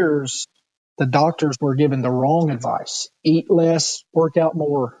many years, the doctors were given the wrong advice. Eat less, work out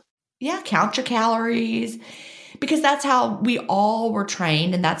more. Yeah, count your calories, because that's how we all were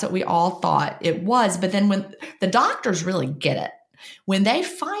trained and that's what we all thought it was. But then when the doctors really get it, when they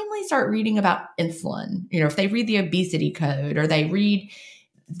finally start reading about insulin, if they read the obesity code or they read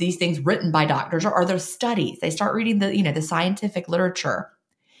these things written by doctors or those studies, they start reading the scientific literature,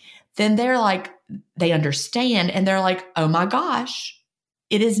 then they're like, they understand, and they're like, oh my gosh,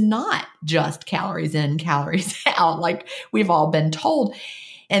 it is not just calories in, calories out, like we've all been told.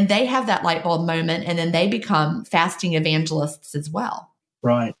 And they have that light bulb moment, and then they become fasting evangelists as well.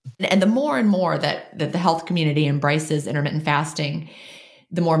 Right. And the more and more that the health community embraces intermittent fasting,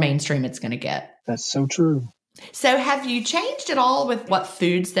 the more mainstream it's going to get. That's so true. So have you changed at all with what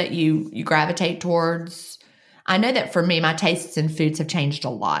foods that you gravitate towards? I know that for me, my tastes in foods have changed a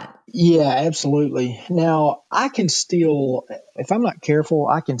lot. Yeah, absolutely. Now, I can still, if I'm not careful,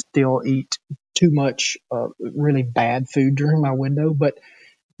 I can still eat too much really bad food during my window. But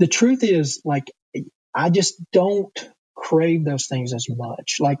the truth is, like, I just don't crave those things as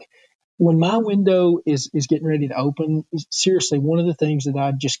much. Like, when my window is getting ready to open, seriously, one of the things that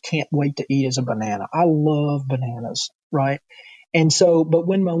I just can't wait to eat is a banana. I love bananas, right? And so, but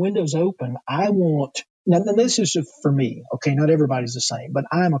when my window's open, I want, now this is for me, okay, not everybody's the same, but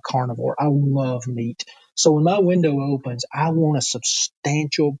I'm a carnivore. I love meat. So when my window opens, I want a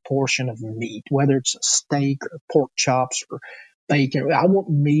substantial portion of meat, whether it's a steak or pork chops or bacon. I want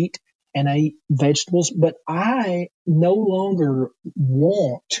meat, and I eat vegetables, but I no longer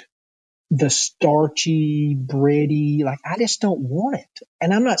want the starchy, bready, like I just don't want it.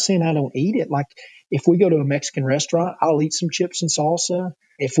 And I'm not saying I don't eat it. Like if we go to a Mexican restaurant, I'll eat some chips and salsa.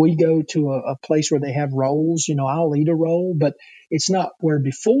 If we go to a place where they have rolls, I'll eat a roll, but it's not where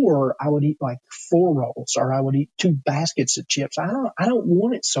before I would eat like 4 rolls or I would eat 2 baskets of chips. I don't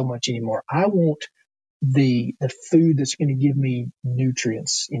want it so much anymore. I want the food that's going to give me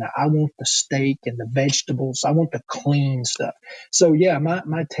nutrients. I want the steak and the vegetables. I want the clean stuff. So yeah,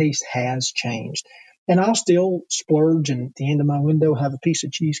 my taste has changed. And I'll still splurge and at the end of my window have a piece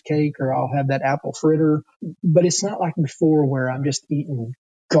of cheesecake or I'll have that apple fritter. But it's not like before where I'm just eating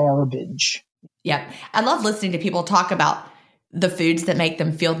garbage. Yeah. I love listening to people talk about the foods that make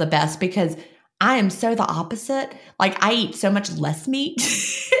them feel the best, because I am so the opposite. Like I eat so much less meat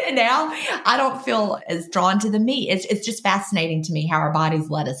now. I don't feel as drawn to the meat. It's just fascinating to me how our bodies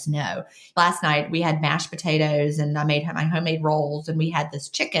let us know. Last night we had mashed potatoes and I made my homemade rolls and we had this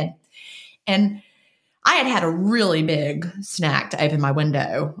chicken. And I had a really big snack to open my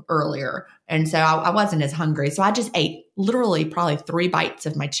window earlier. And so I wasn't as hungry. So I just ate literally probably 3 bites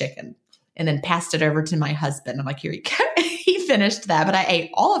of my chicken and then passed it over to my husband. I'm like, here you go. He finished that, but I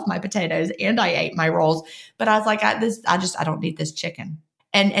ate all of my potatoes and I ate my rolls. But I was like, I don't need this chicken.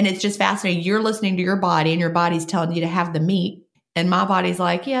 And it's just fascinating. You're listening to your body and your body's telling you to have the meat. And my body's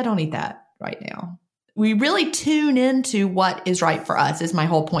like, yeah, don't eat that right now. We really tune into what is right for us is my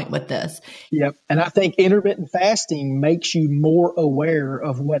whole point with this. Yep. And I think intermittent fasting makes you more aware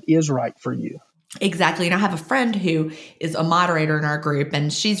of what is right for you. Exactly. And I have a friend who is a moderator in our group,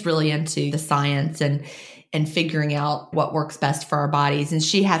 and she's really into the science and figuring out what works best for our bodies. And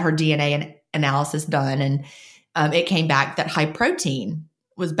she had her DNA analysis done, and it came back that high protein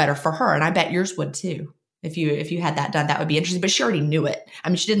was better for her. And I bet yours would too. If you had that done, that would be interesting. But she already knew it. I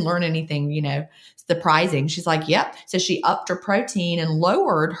mean, she didn't learn anything, surprising. She's like, yep. So she upped her protein and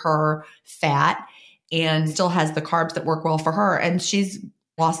lowered her fat and still has the carbs that work well for her. And she's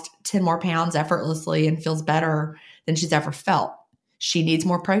lost 10 more pounds effortlessly and feels better than she's ever felt. She needs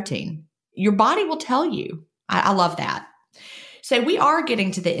more protein. Your body will tell you. I love that. So we are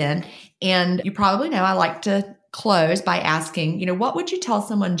getting to the end. And you probably know I like to close by asking, what would you tell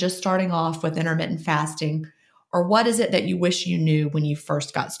someone just starting off with intermittent fasting? Or what is it that you wish you knew when you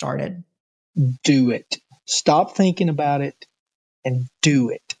first got started? Do it. Stop thinking about it and do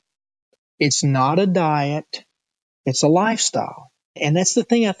it. It's not a diet. It's a lifestyle. And that's the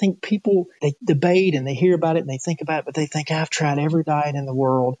thing I think people, they debate and they hear about it and they think about it, but they think, I've tried every diet in the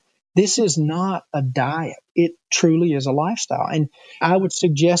world. This is not a diet. It truly is a lifestyle. And I would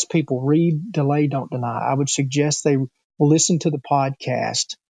suggest people read Delay, Don't Deny. I would suggest they listen to the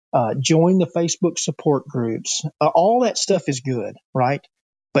podcast, join the Facebook support groups. All that stuff is good, right?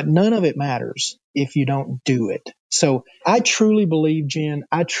 But none of it matters if you don't do it. So I truly believe, Jen,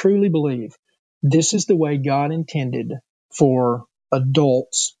 this is the way God intended for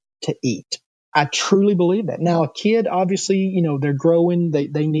adults to eat. I truly believe that. Now, a kid, obviously, they're growing.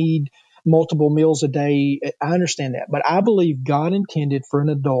 They need multiple meals a day. I understand that. But I believe God intended for an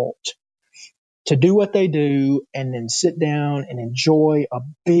adult to do what they do and then sit down and enjoy a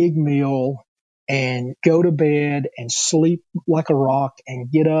big meal and go to bed and sleep like a rock and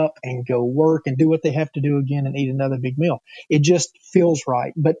get up and go work and do what they have to do again and eat another big meal. It just feels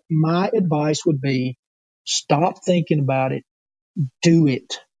right. But my advice would be stop thinking about it. Do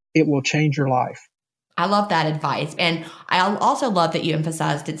it. It will change your life. I love that advice. And I also love that you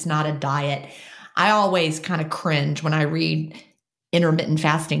emphasized it's not a diet. I always kind of cringe when I read intermittent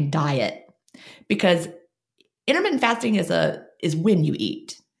fasting diet because intermittent fasting is when you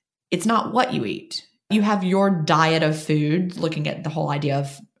eat. It's not what you eat. You have your diet of food, looking at the whole idea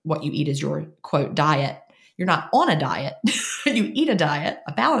of what you eat as your, quote, diet. You're not on a diet. You eat a diet,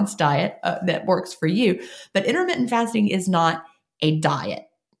 a balanced diet that works for you. But intermittent fasting is not a diet.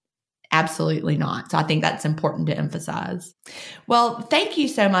 Absolutely not. So I think that's important to emphasize. Well, thank you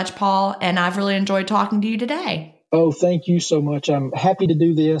so much, Paul. And I've really enjoyed talking to you today. Oh, thank you so much. I'm happy to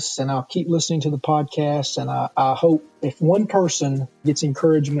do this, and I'll keep listening to the podcast. And I hope if one person gets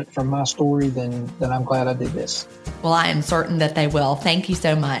encouragement from my story, then I'm glad I did this. Well, I am certain that they will. Thank you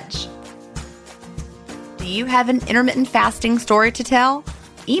so much. Do you have an intermittent fasting story to tell?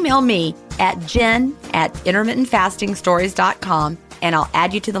 Email me at jen@intermittentfastingstories.com and I'll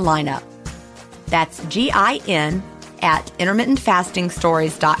add you to the lineup. That's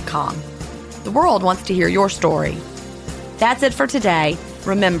GIN@intermittentfastingstories.com. The world wants to hear your story. That's it for today.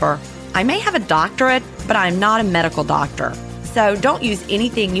 Remember, I may have a doctorate, but I'm not a medical doctor. So don't use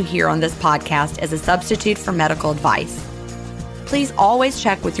anything you hear on this podcast as a substitute for medical advice. Please always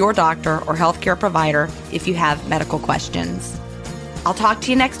check with your doctor or healthcare provider if you have medical questions. I'll talk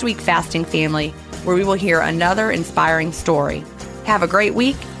to you next week, Fasting Family, where we will hear another inspiring story. Have a great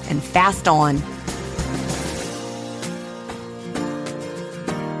week and fast on.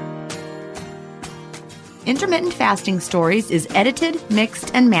 Intermittent Fasting Stories is edited,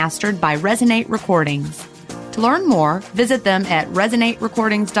 mixed, and mastered by Resonate Recordings. To learn more, visit them at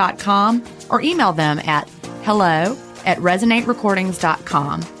resonaterecordings.com or email them at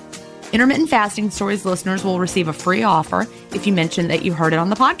hello@resonaterecordings.com. Intermittent Fasting Stories listeners will receive a free offer if you mention that you heard it on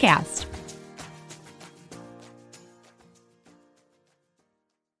the podcast.